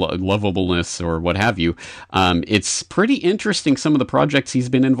general lovableness or what have you, it's pretty interesting some of the projects he's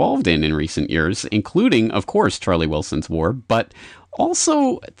been involved in recent years, including, of course, Charlie Wilson's War, but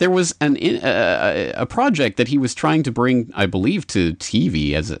also, there was a project that he was trying to bring, I believe, to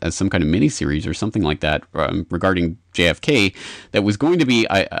TV as some kind of miniseries or something like that regarding JFK that was going to be,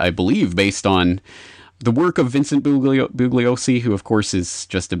 I believe, based on the work of Vincent Bugliosi, who, of course, is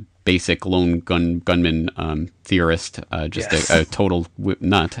just a basic lone gunman theorist, a total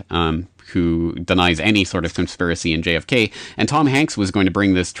nut. who denies any sort of conspiracy in JFK. And Tom Hanks was going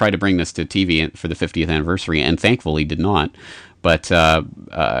to try to bring this to TV for the 50th anniversary, and thankfully did not. But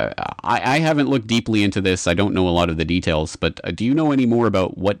I haven't looked deeply into this. I don't know a lot of the details. But do you know any more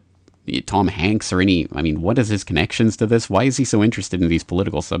about what Tom Hanks what is his connections to this? Why is he so interested in these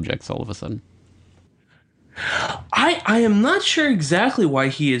political subjects all of a sudden? I am not sure exactly why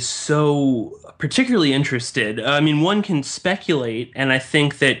he is so particularly interested. I mean, one can speculate, and I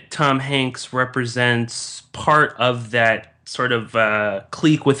think that Tom Hanks represents part of that sort of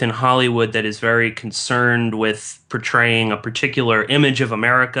clique within Hollywood that is very concerned with portraying a particular image of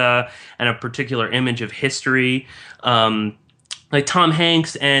America and a particular image of history. Like Tom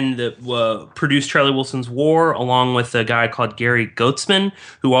Hanks produced Charlie Wilson's War, along with a guy called Gary Goetzman,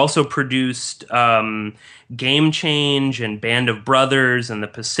 who also produced Game Change and Band of Brothers and The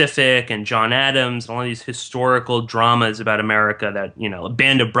Pacific and John Adams and all these historical dramas about America that,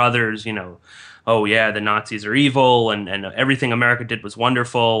 Band of Brothers, oh yeah, the Nazis are evil and everything America did was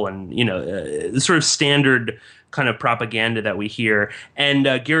wonderful, and the sort of standard kind of propaganda that we hear. And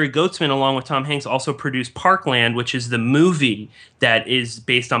Gary Goetzman, along with Tom Hanks, also produced Parkland, which is the movie that is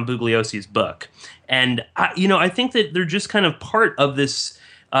based on Bugliosi's book. And I think that they're just kind of part of this.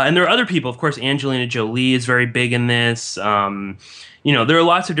 And there are other people, of course. Angelina Jolie is very big in this. There are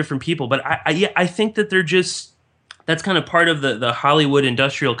lots of different people, but I think that they're just. That's kind of part of the Hollywood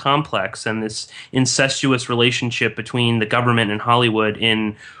industrial complex and this incestuous relationship between the government and Hollywood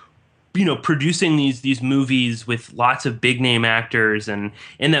in, producing these movies with lots of big name actors. And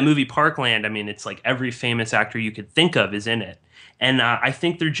in that movie Parkland, I mean, it's like every famous actor you could think of is in it. And I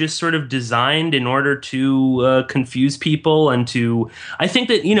think they're just sort of designed in order to confuse people and I think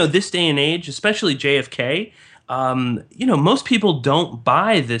that, this day and age, especially JFK, most people don't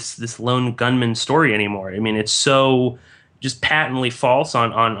buy this lone gunman story anymore. I mean, it's so just patently false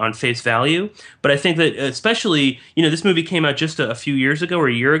on face value. But I think that especially, this movie came out just a few years ago or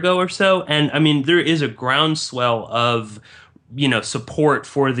a year ago or so. And I mean, there is a groundswell of, support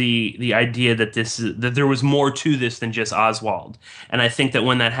for the idea that that there was more to this than just Oswald. And I think that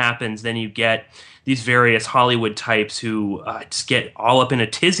when that happens, then you get these various Hollywood types who just get all up in a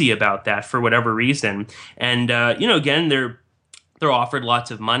tizzy about that for whatever reason. And, again, they're offered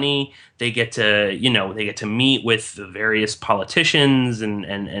lots of money. They get to meet with the various politicians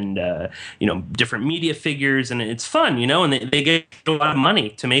and different media figures, and it's fun, and they get a lot of money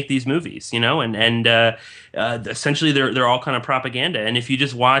to make these movies, and essentially they're all kind of propaganda. And if you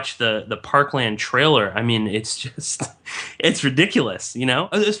just watch the Parkland trailer, I mean, it's ridiculous,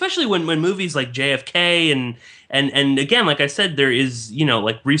 especially when movies like JFK and again, like I said, there is,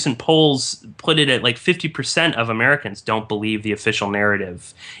 like recent polls put it at like 50% of Americans don't believe the official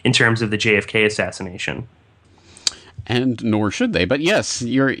narrative in terms of the JFK assassination. And nor should they. But yes,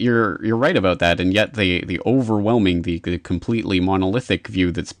 you're right about that. And yet the overwhelming, the completely monolithic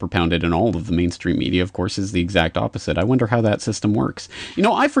view that's propounded in all of the mainstream media, of course, is the exact opposite. I wonder how that system works.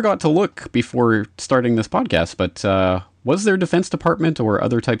 I forgot to look before starting this podcast, but was there Defense Department or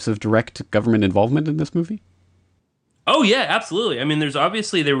other types of direct government involvement in this movie? Oh, yeah, absolutely. I mean, there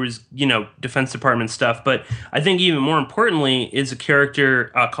was, Defense Department stuff, but I think even more importantly is a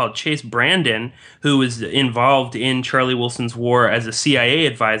character called Chase Brandon, who was involved in Charlie Wilson's War as a CIA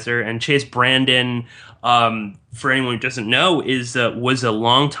advisor. And Chase Brandon, for anyone who doesn't know, was a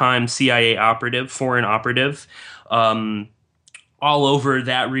longtime CIA operative, foreign operative, all over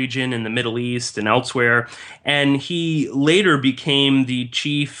that region in the Middle East and elsewhere. And he later became the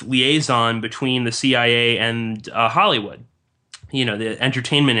chief liaison between the CIA and Hollywood, the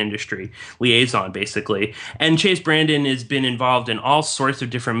entertainment industry liaison, basically. And Chase Brandon has been involved in all sorts of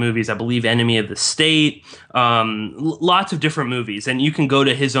different movies. I believe Enemy of the State, lots of different movies. And you can go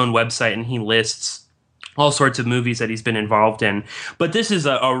to his own website and he lists all sorts of movies that he's been involved in. But this is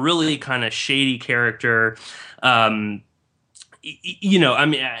a really kind of shady character.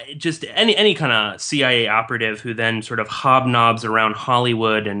 Just any kind of CIA operative who then sort of hobnobs around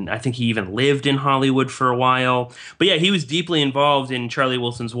Hollywood, and I think he even lived in Hollywood for a while. But yeah, he was deeply involved in Charlie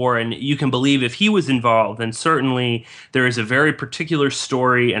Wilson's War, and you can believe if he was involved, then certainly there is a very particular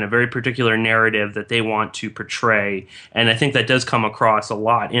story and a very particular narrative that they want to portray, and I think that does come across a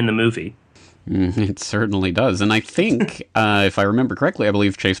lot in the movie. It certainly does. And I think, if I remember correctly, I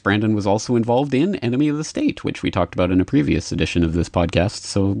believe Chase Brandon was also involved in Enemy of the State, which we talked about in a previous edition of this podcast.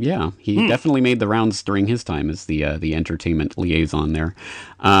 So, yeah, he definitely made the rounds during his time as the entertainment liaison there.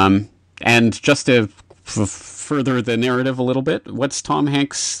 And just to further the narrative a little bit, what's Tom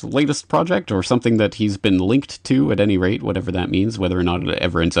Hanks' latest project, or something that he's been linked to, at any rate, whatever that means, whether or not it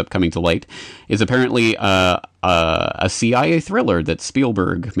ever ends up coming to light, is apparently a CIA thriller that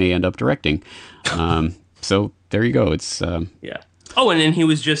Spielberg may end up directing. So there you go. It's yeah. Oh, and then he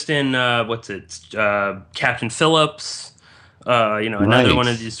was just in Captain Phillips. Another one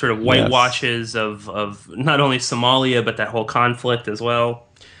of these sort of whitewashes of not only Somalia but that whole conflict as well.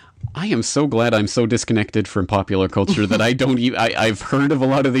 I am so glad I'm so disconnected from popular culture that I don't even, I've heard of a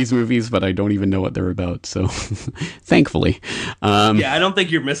lot of these movies, but I don't even know what they're about. So thankfully. I don't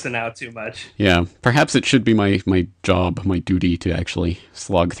think you're missing out too much. Yeah. Perhaps it should be my job, my duty to actually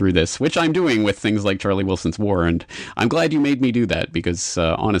slog through this, which I'm doing with things like Charlie Wilson's War. And I'm glad you made me do that because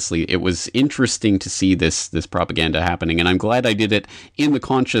honestly, it was interesting to see this propaganda happening. And I'm glad I did it in the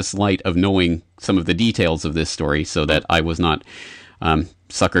conscious light of knowing some of the details of this story so that I was not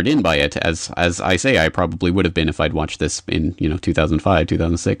suckered in by it, as I say I probably would have been if I'd watched this in 2005,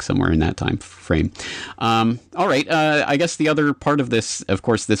 2006, somewhere in that time frame. All right, I guess the other part of this, of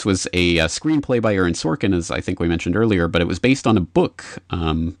course, this was a screenplay by Aaron Sorkin, as I think we mentioned earlier, but it was based on a book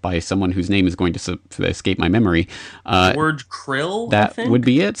by someone whose name is going to escape my memory. George Krill, that would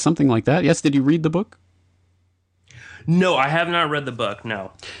be it, something like that. Yes, did you read the book? No, I have not read the book,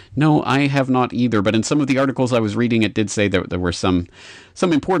 no. No, I have not either, but in some of the articles I was reading, it did say that there were some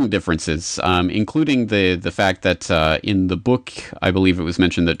important differences, including the fact that in the book, I believe it was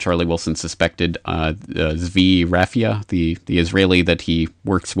mentioned that Charlie Wilson suspected Zvi Rafia, the Israeli that he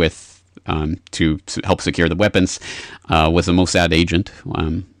works with to help secure the weapons, was a Mossad agent.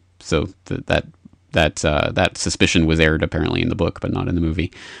 So that suspicion was aired apparently in the book, but not in the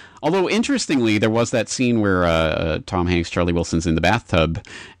movie. Although, interestingly, there was that scene where Tom Hanks, Charlie Wilson's in the bathtub,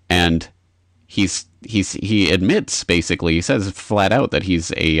 and he admits, basically, he says flat out that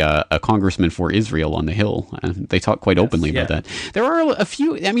he's a congressman for Israel on the Hill, and they talk quite openly about that. There are a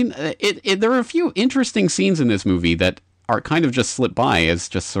few, there are a few interesting scenes in this movie that are kind of just slip by as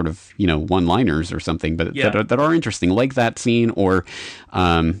just sort of, one-liners or something, but that are interesting, like that scene, or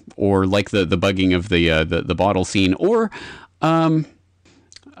like the bugging of the bottle scene, or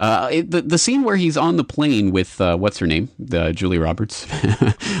the scene where he's on the plane with what's her name, Julia Roberts,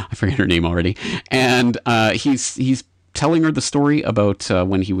 I forget her name already, and he's telling her the story about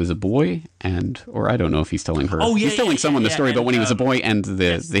when he was a boy, or I don't know if he's telling her. Oh, yeah, he's telling someone the story about when he was a boy, and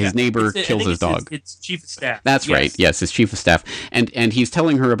his neighbor kills his dog. It's chief of staff. That's right. Yes, his chief of staff, and he's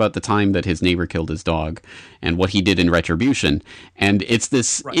telling her about the time that his neighbor killed his dog and what he did in retribution. And it's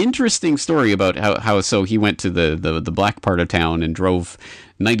this interesting story about how so he went to the black part of town and drove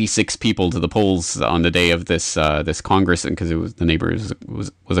 96 people to the polls on the day of this Congress, and because it was the neighbor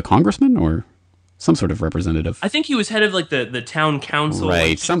was a congressman or some sort of representative. I think he was head of like the town council.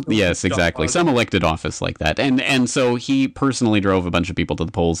 Right. Yes, exactly. Some elected office like that. And so he personally drove a bunch of people to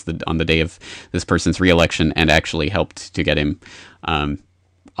the polls on the day of this person's reelection and actually helped to get him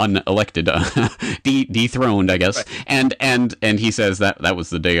unelected, dethroned, I guess. Right. And he says that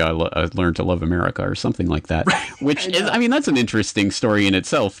was the day I learned to love America or something like that. Right. Which is, that's an interesting story in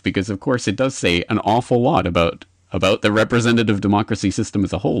itself because, of course, it does say an awful lot about the representative democracy system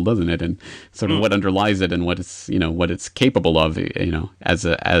as a whole, doesn't it? And sort of what underlies it and what it's capable of, as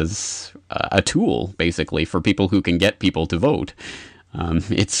a tool, basically, for people who can get people to vote.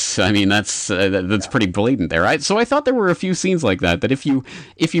 That's pretty blatant there. So I thought there were a few scenes like that if you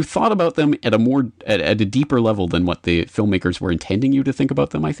thought about them at a deeper level than what the filmmakers were intending you to think about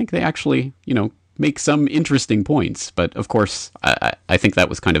them, I think they actually, make some interesting points. But of course, I think that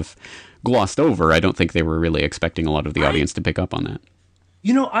was kind of glossed over. I don't think they were really expecting a lot of the audience to pick up on that.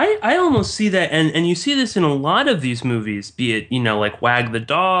 I almost see that, and you see this in a lot of these movies, be it, like Wag the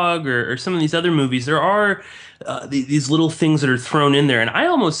Dog or some of these other movies. There are these little things that are thrown in there, and I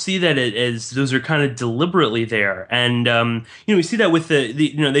almost see that as those are kind of deliberately there. And, we see that with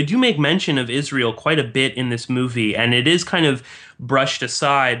they do make mention of Israel quite a bit in this movie, and it is kind of brushed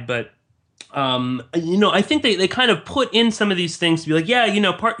aside, but I think they kind of put in some of these things to be like,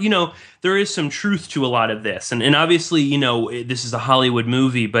 there is some truth to a lot of this. And obviously, this is a Hollywood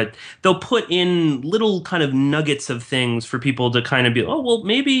movie, but they'll put in little kind of nuggets of things for people to kind of be, oh, well,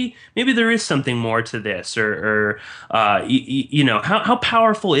 maybe there is something more to this, or how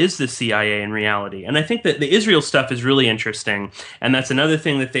powerful is the CIA in reality? And I think that the Israel stuff is really interesting. And that's another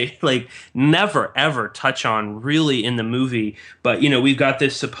thing that they never, ever touch on really in the movie. But, we've got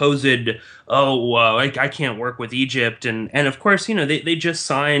this supposed oh, I can't work with Egypt, and of course, they just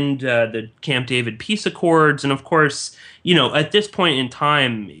signed the Camp David peace accords, and of course, at this point in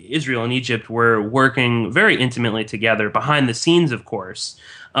time, Israel and Egypt were working very intimately together behind the scenes, of course.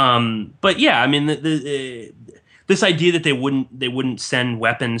 But yeah, I mean, this idea that they wouldn't send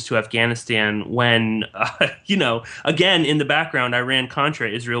weapons to Afghanistan when again, in the background, Iran-Contra,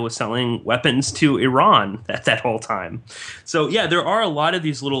 Israel was selling weapons to Iran that whole time. So yeah, there are a lot of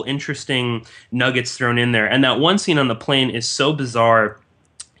these little interesting nuggets thrown in there, and that one scene on the plane is so bizarre.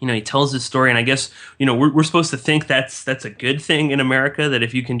 He tells his story, and I guess we're supposed to think that's a good thing in America, that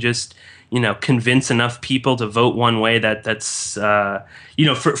if you can just convince enough people to vote one way, that's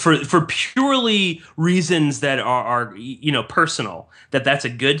for purely reasons that are personal, that's a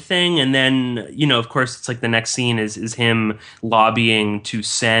good thing. And then of course, it's like the next scene is him lobbying to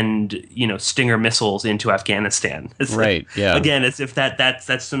send Stinger missiles into Afghanistan. It's right. Like, yeah. Again, it's if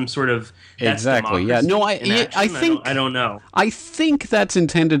that's some sort of exactly. Yeah. No, I think I don't know. I think that's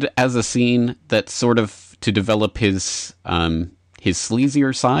intended as a scene that's sort of to develop his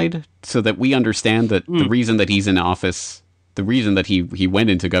sleazier side, so that we understand that the reason that he's in office, the reason that he went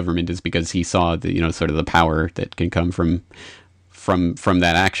into government, is because he saw the sort of the power that can come from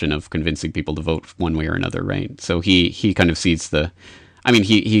that action of convincing people to vote one way or another, right? So he kind of sees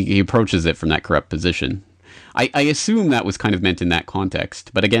he approaches it from that corrupt position. I assume that was kind of meant in that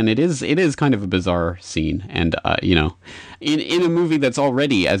context, but again, it is kind of a bizarre scene, and in a movie that's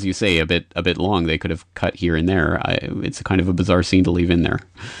already, as you say, a bit long, they could have cut here and there. It's a kind of a bizarre scene to leave in there.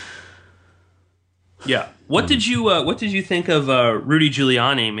 Yeah. What did you think of Rudy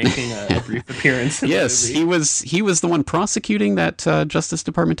Giuliani making a brief appearance in the movie? he was the one prosecuting that Justice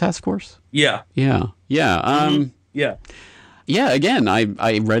Department task force. Yeah. Yeah. Yeah. Yeah, again,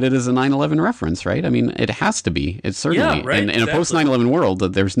 I read it as a 9/11 reference, right? I mean, it has to be. It's certainly. Yeah, right, in a post 9/11 world,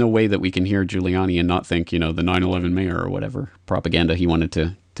 there's no way that we can hear Giuliani and not think, the 9/11 mayor or whatever propaganda he wanted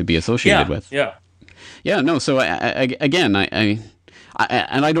to be associated with. Yeah. Yeah, no, so again,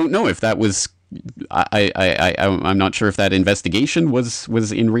 I don't know if that was... I'm not sure if that investigation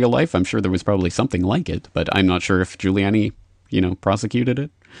was in real life. I'm sure there was probably something like it, but I'm not sure if Giuliani, prosecuted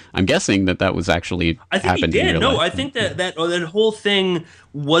it. I'm guessing that was actually happened in real life. I think that whole thing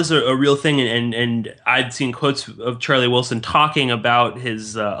was a real thing, and I'd seen quotes of Charlie Wilson talking about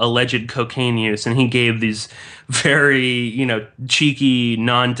his alleged cocaine use, and he gave these very cheeky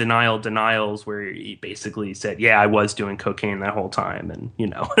non-denial denials where he basically said, yeah, I was doing cocaine that whole time, and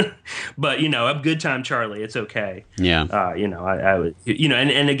but a good time, Charlie, it's okay. Yeah. I would,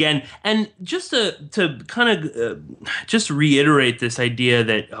 and again, and just to kind of just reiterate this idea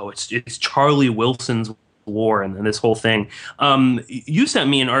that it's Charlie Wilson's war and this whole thing. You sent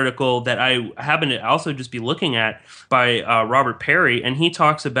me an article that I happen to also just be looking at by Robert Perry, and he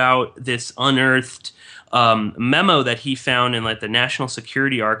talks about this unearthed memo that he found in like the National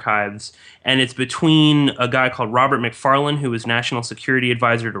Security Archives, and it's between a guy called Robert McFarlane, who was National Security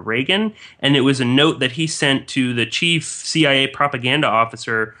Advisor to Reagan, and it was a note that he sent to the chief CIA propaganda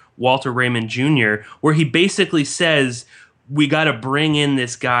officer, Walter Raymond Jr., where he basically says, we got to bring in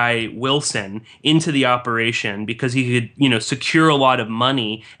this guy Wilson into the operation because he could, secure a lot of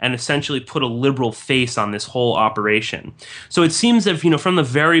money and essentially put a liberal face on this whole operation. So it seems that, from the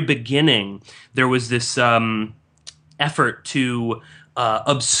very beginning, there was this effort to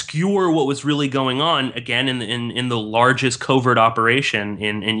obscure what was really going on, again, in the largest covert operation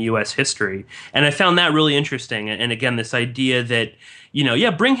in U.S. history. And I found that really interesting. And again, this idea that,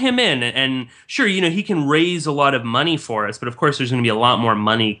 bring him in, and sure, he can raise a lot of money for us, but of course there's going to be a lot more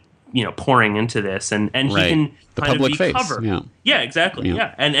money, pouring into this, and right. He can the kind public of be face. covered. Yeah, exactly.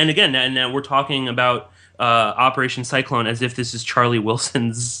 Yeah. And again, and we're talking about Operation Cyclone as if this is Charlie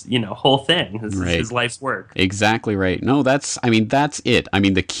Wilson's, whole thing, his life's work. Exactly right. No, that's it. I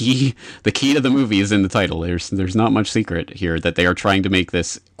mean, the key to the movie is in the title. There's not much secret here that they are trying to make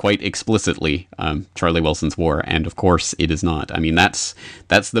this quite explicitly Charlie Wilson's war, and of course it is not. I mean, that's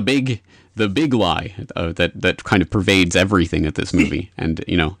the big lie that kind of pervades everything at this movie. And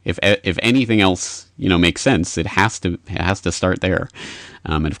if anything else makes sense, it has to start there.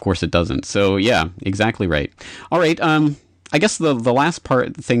 And of course it doesn't. So yeah, exactly right. All right. I guess the last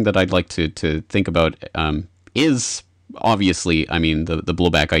thing that I'd like to think about is obviously, I mean, the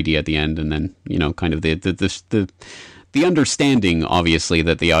blowback idea at the end, and then kind of the understanding, obviously,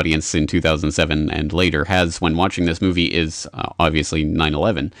 that the audience in 2007 and later has when watching this movie is obviously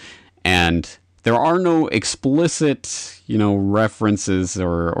 9/11, and there are no explicit, references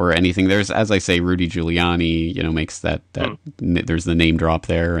or anything. There's, as I say, Rudy Giuliani, makes that there's the name drop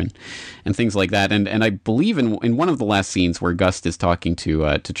there and things like that. And I believe in one of the last scenes where Gust is talking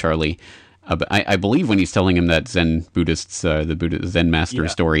to Charlie, I believe when he's telling him that Zen Buddhists, the Buddhist Zen master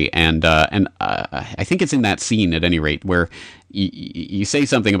story, and I think it's in that scene at any rate where you say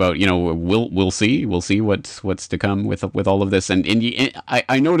something about, we'll see what's to come with all of this, and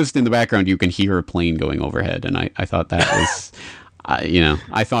I noticed in the background you can hear a plane going overhead, and I thought that was,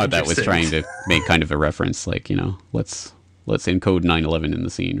 I thought that was trying to make kind of a reference, like, let's encode 9/11 in the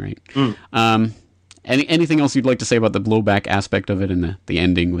scene, right? Anything else you'd like to say about the blowback aspect of it and the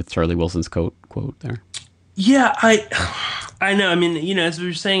ending with Charlie Wilson's quote there? Yeah, I know. I mean, as we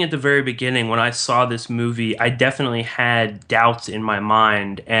were saying at the very beginning, when I saw this movie, I definitely had doubts in my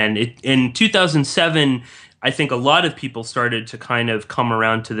mind. And in 2007, I think a lot of people started to kind of come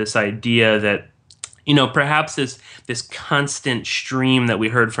around to this idea that, perhaps this constant stream that we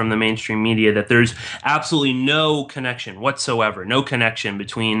heard from the mainstream media, that there's absolutely no connection whatsoever, no connection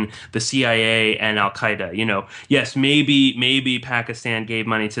between the CIA and Al-Qaeda. Yes, maybe Pakistan gave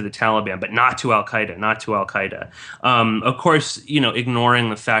money to the Taliban, but not to Al-Qaeda, Of course, ignoring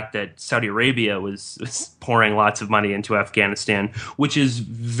the fact that Saudi Arabia was pouring lots of money into Afghanistan, which is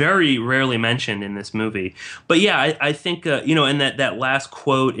very rarely mentioned in this movie. But yeah, I think, and that last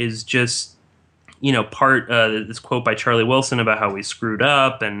quote is just, this quote by Charlie Wilson about how we screwed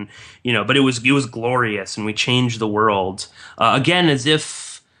up, and but it was glorious, and we changed the world again, as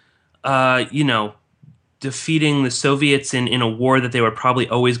if defeating the Soviets in a war that they were probably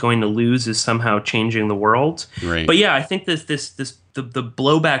always going to lose is somehow changing the world. Right. But yeah, I think the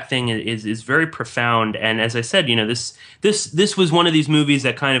blowback thing is very profound, and as I said, this was one of these movies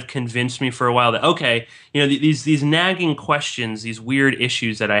that kind of convinced me for a while that, okay, these nagging questions, these weird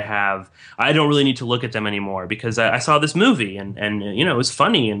issues that I have, I don't really need to look at them anymore, because I saw this movie, and it was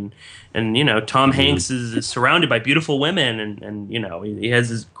funny, and Tom Hanks is surrounded by beautiful women, and he has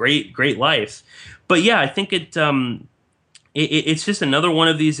this great life. But yeah, I think it's just another one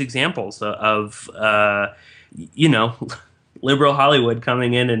of these examples of liberal Hollywood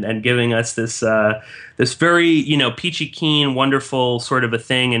coming in and giving us this very peachy keen, wonderful sort of a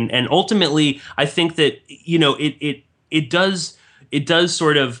thing, and ultimately I think that it does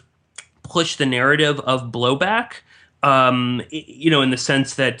sort of push the narrative of blowback. In the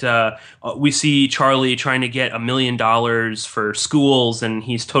sense that we see Charlie trying to get $1 million for schools, and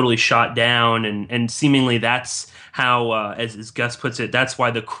he's totally shot down, and seemingly that's how, as Gus puts it, that's why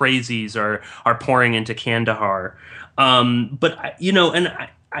the crazies are pouring into Kandahar. But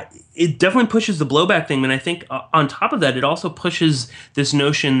it definitely pushes the blowback thing, and I think on top of that, it also pushes this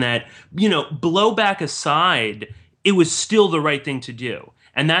notion that blowback aside, it was still the right thing to do,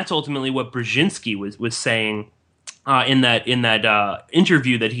 and that's ultimately what Brzezinski was saying. In that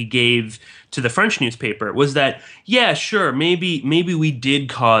interview that he gave to the French newspaper, was that, yeah, sure, maybe we did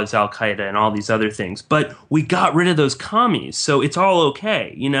cause Al-Qaeda and all these other things, but we got rid of those commies, so it's all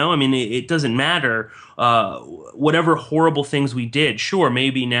okay. I mean, it doesn't matter whatever horrible things we did. Sure,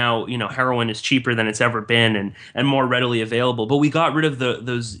 maybe now heroin is cheaper than it's ever been and more readily available, but we got rid of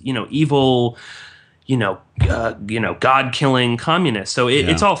those evil, God-killing communists. So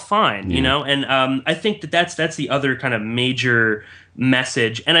it's all fine, and I think that's the other kind of major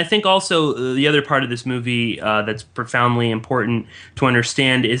message. And I think also the other part of this movie that's profoundly important to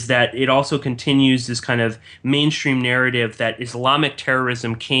understand is that it also continues this kind of mainstream narrative that Islamic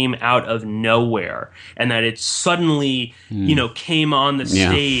terrorism came out of nowhere, and that it suddenly, came on the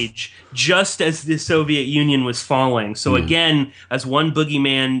stage just as the Soviet Union was falling. So again, as one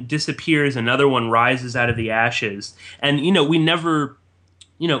boogeyman disappears, another one rises out of the ashes. And, we never...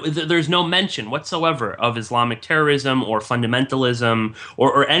 there's no mention whatsoever of Islamic terrorism or fundamentalism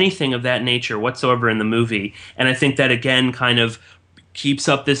or anything of that nature whatsoever in the movie. And I think that, again, kind of keeps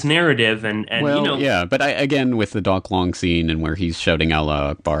up this narrative. And yeah, but again, with the Doc Long scene and where he's shouting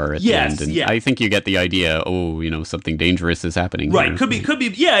Allah Akbar at the end, and I think you get the idea, something dangerous is happening. Right, here. could be,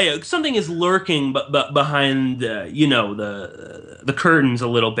 yeah, something is lurking behind, the curtains a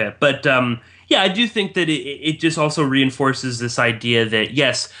little bit. But, yeah, I do think that it just also reinforces this idea that,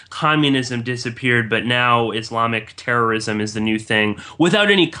 yes, communism disappeared, but now Islamic terrorism is the new thing, without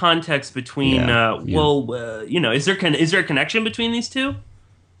any context between, is there a connection between these two?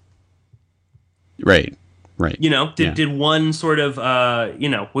 Right. Did one sort of,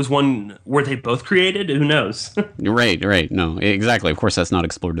 were they both created? Who knows? Right. No, exactly. Of course, that's not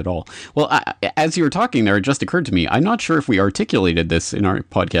explored at all. Well, as you were talking there, it just occurred to me, I'm not sure if we articulated this in our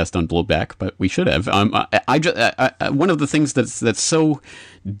podcast on Blowback, but we should have. One of the things that's so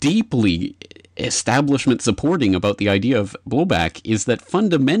deeply establishment supporting about the idea of blowback is that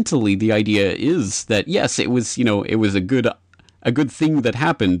fundamentally the idea is that, yes, it was a good a good thing that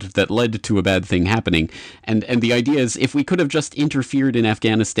happened that led to a bad thing happening. And the idea is, if we could have just interfered in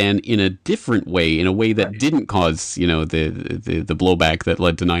Afghanistan in a different way, in a way that didn't cause, the blowback that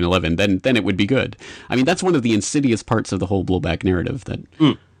led to 9/11, then it would be good. I mean, that's one of the insidious parts of the whole blowback narrative that,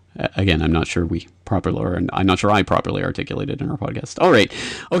 again, I'm not sure I properly articulated in our podcast. All right.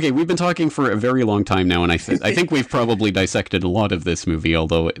 Okay, we've been talking for a very long time now, and I think we've probably dissected a lot of this movie,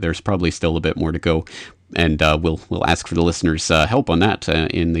 although there's probably still a bit more to go. And we'll ask for the listeners' help on that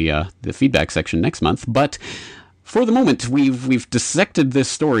in the feedback section next month. But for the moment, we've dissected this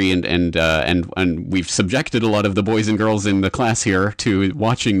story and we've subjected a lot of the boys and girls in the class here to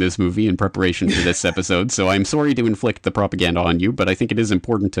watching this movie in preparation for this episode. So I'm sorry to inflict the propaganda on you, but I think it is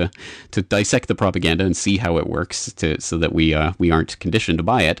important to dissect the propaganda and see how it works so that we aren't conditioned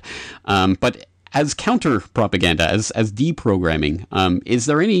by it. But as counter propaganda, as deprogramming, is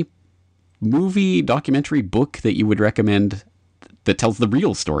there any movie, documentary, book that you would recommend that tells the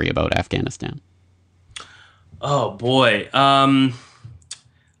real story about Afghanistan? Oh boy. Off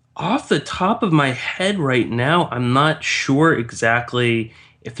the top of my head right now, I'm not sure exactly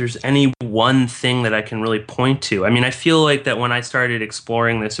if there's any one thing that I can really point to. I mean, I feel like that when I started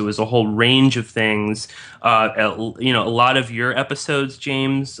exploring this, it was a whole range of things. A lot of your episodes,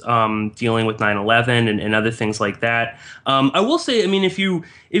 James, dealing with 9/11 and other things like that. I will say, I mean, if you're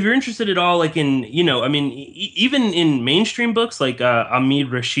interested at all, like in, even in mainstream books, like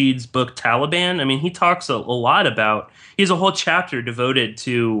Ahmed Rashid's book Taliban, I mean, he talks a lot about, he has a whole chapter devoted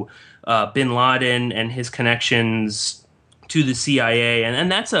to bin Laden and his connections to the CIA,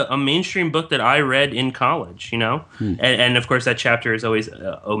 and that's a mainstream book that I read in college, and of course that chapter is always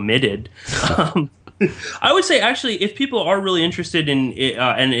omitted. I would say, actually, if people are really interested in it,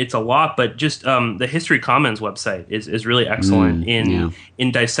 and it's a lot, but just the History Commons website is really excellent in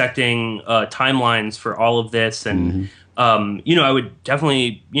dissecting timelines for all of this. And, I would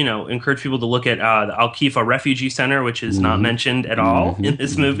definitely, encourage people to look at the Al-Kifa Refugee Center, which is not mentioned at all in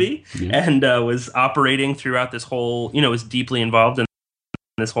this movie, and was operating throughout this whole, was deeply involved in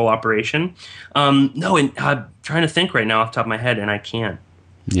this whole operation. I'm trying to think right now off the top of my head, and I can't.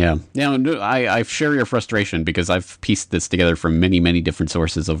 Yeah. I share your frustration because I've pieced this together from many, many different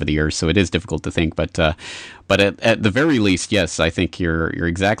sources over the years, so it is difficult to think. But at the very least, yes, I think you're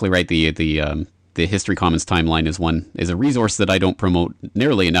exactly right. The History Commons timeline is a resource that I don't promote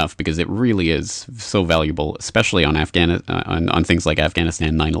nearly enough because it really is so valuable, especially on on things like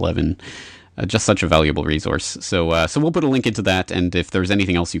Afghanistan, 9/11. Just such a valuable resource. So we'll put a link into that, and if there's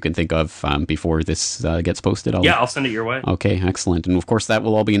anything else you can think of before this gets posted, I'll send it your way. Okay, excellent. And of course, that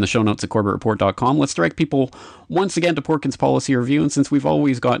will all be in the show notes at CorbettReport.com. Let's direct people once again to Porkins Policy Review, and since we've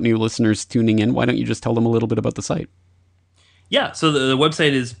always got new listeners tuning in, why don't you just tell them a little bit about the site? Yeah, so the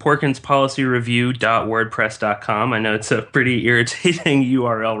website is porkinspolicyreview.wordpress.com. I know it's a pretty irritating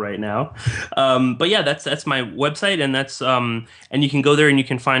URL right now, but yeah, that's my website, and that's and you can go there and you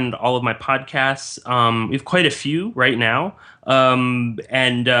can find all of my podcasts. We have quite a few right now,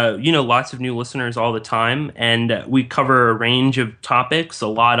 and lots of new listeners all the time, and we cover a range of topics, a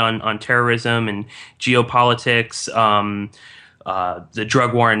lot on terrorism and geopolitics. The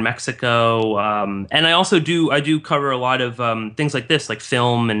drug war in Mexico, and I also do cover a lot of things like this, like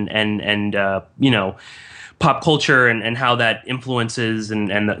film and pop culture and how that influences and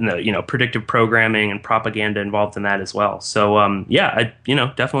the predictive programming and propaganda involved in that as well. So I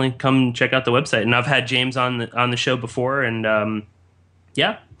definitely come check out the website, and I've had James on the show before, and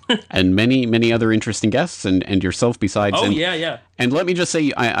and many, many other interesting guests and yourself besides. Yeah. And let me just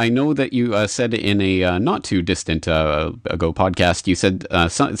say, I know that you said in a not too distant ago podcast, you said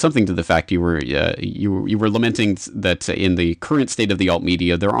something to the fact you were lamenting that in the current state of the alt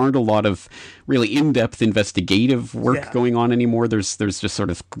media, there aren't a lot of really in-depth investigative work going on anymore. There's just sort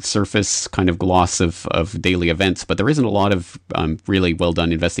of surface kind of gloss of daily events, but there isn't a lot of really well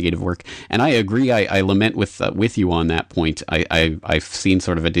done investigative work. And I agree. I lament with you on that point. I've seen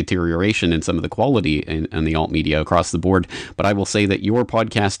sort of a deterioration in some of the quality in the alt media across the board, but I will say that your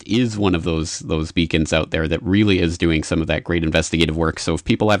podcast is one of those beacons out there that really is doing some of that great investigative work. So if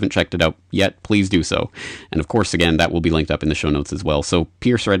people haven't checked it out yet, please do so. And of course, again, that will be linked up in the show notes as well. So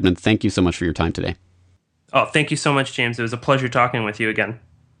Pierce Redmond, thank you so much for your time today. Oh, thank you so much, James. It was a pleasure talking with you again.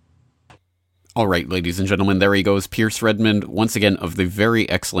 All right, ladies and gentlemen, there he goes, Pierce Redmond, once again, of the very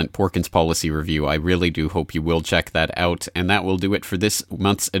excellent Porkins Policy Review. I really do hope you will check that out. And that will do it for this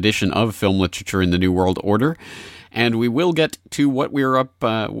month's edition of Film Literature in the New World Order. And we will get to what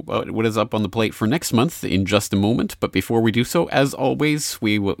is up on the plate for next month in just a moment. But before we do so, as always,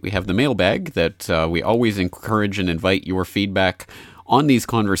 we have the mailbag that we always encourage and invite your feedback on these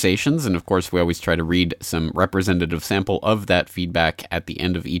conversations. And of course, we always try to read some representative sample of that feedback at the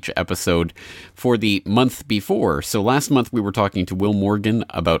end of each episode for the month before. So last month we were talking to Will Morgan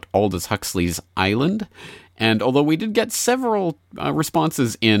about Aldous Huxley's Island. And although we did get several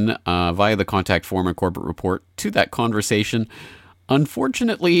responses in via the contact form at Corbett Report to that conversation,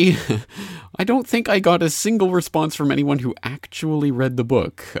 unfortunately, I don't think I got a single response from anyone who actually read the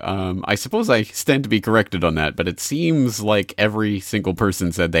book. I suppose I stand to be corrected on that, but it seems like every single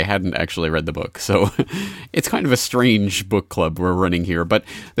person said they hadn't actually read the book. So it's kind of a strange book club we're running here. But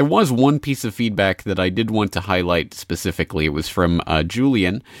there was one piece of feedback that I did want to highlight specifically. It was from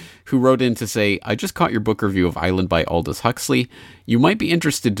Julian, who wrote in to say, I just caught your book review of Island by Aldous Huxley. You might be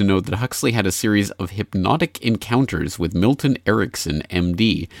interested to know that Huxley had a series of hypnotic encounters with Milton Erickson,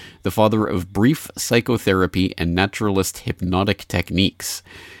 MD, the father of brief psychotherapy and naturalist hypnotic techniques.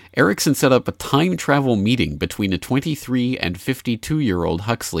 Erickson set up a time travel meeting between a 23 and 52-year-old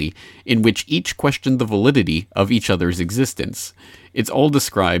Huxley in which each questioned the validity of each other's existence. It's all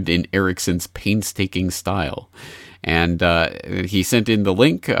described in Erickson's painstaking style. And he sent in the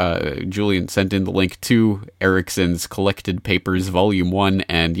link, Julian sent in the link to Erickson's Collected Papers, Volume 1,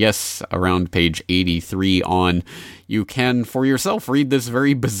 and yes, around page 83 on, you can for yourself read this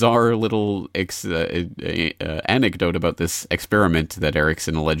very bizarre little anecdote about this experiment that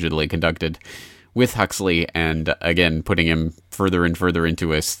Erickson allegedly conducted with Huxley, and again, putting him further and further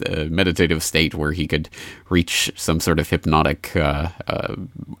into a meditative state where he could reach some sort of hypnotic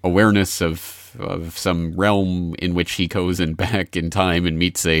awareness of some realm in which he goes back in time and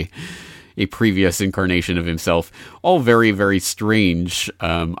meets a previous incarnation of himself. All very, very strange.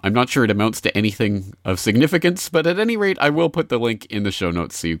 I'm not sure it amounts to anything of significance, but at any rate, I will put the link in the show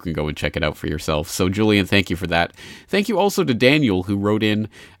notes so you can go and check it out for yourself. So, Julian, thank you for that. Thank you also to Daniel, who wrote in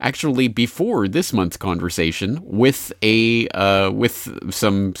actually before this month's conversation with with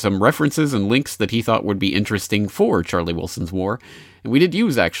some references and links that he thought would be interesting for Charlie Wilson's War. And we did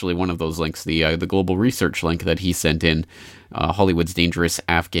use actually one of those links, the global research link that he sent in, Hollywood's Dangerous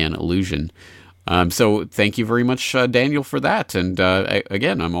Afghan Illusion. So thank you very much, Daniel, for that. And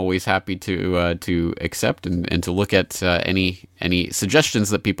again, I'm always happy to accept and to look at any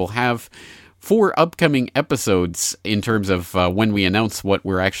suggestions that people have for upcoming episodes in terms of when we announce what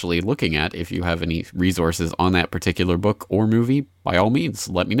we're actually looking at. If you have any resources on that particular book or movie, by all means,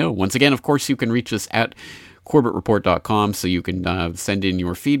 let me know. Once again, of course, you can reach us at corbettreport.com, so you can send in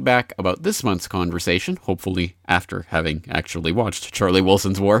your feedback about this month's conversation, hopefully after having actually watched Charlie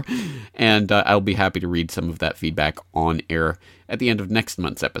Wilson's War, and I'll be happy to read some of that feedback on air at the end of next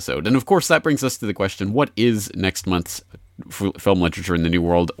month's episode. And of course, that brings us to the question, what is next month's Film Literature in the New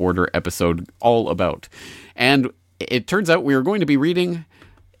World Order episode all about? And it turns out we are going to be reading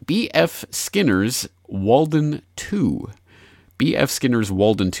B.F. Skinner's Walden 2. B.F. Skinner's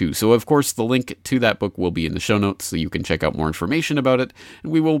Walden 2. So, of course, the link to that book will be in the show notes, so you can check out more information about it.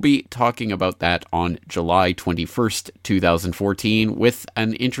 And we will be talking about that on July 21st, 2014, with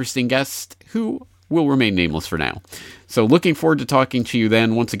an interesting guest who will remain nameless for now. So, looking forward to talking to you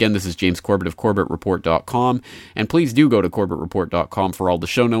then. Once again, this is James Corbett of CorbettReport.com, and please do go to CorbettReport.com for all the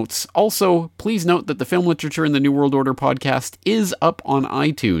show notes. Also, please note that the Film Literature in the New World Order podcast is up on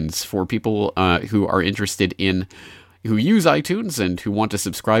iTunes for people who are interested in who use iTunes and who want to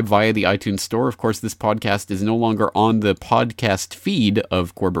subscribe via the iTunes store. Of course, this podcast is no longer on the podcast feed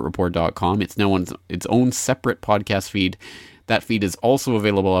of CorbettReport.com. It's now on its own separate podcast feed. That feed is also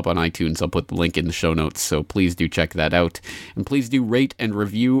available up on iTunes. I'll put the link in the show notes, so please do check that out. And please do rate and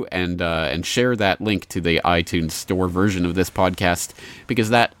review and share that link to the iTunes store version of this podcast,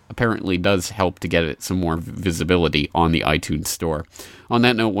 because that apparently does help to get it some more visibility on the iTunes store. On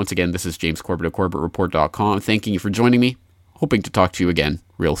that note, once again, this is James Corbett of CorbettReport.com. Thanking you for joining me. Hoping to talk to you again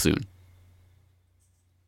real soon.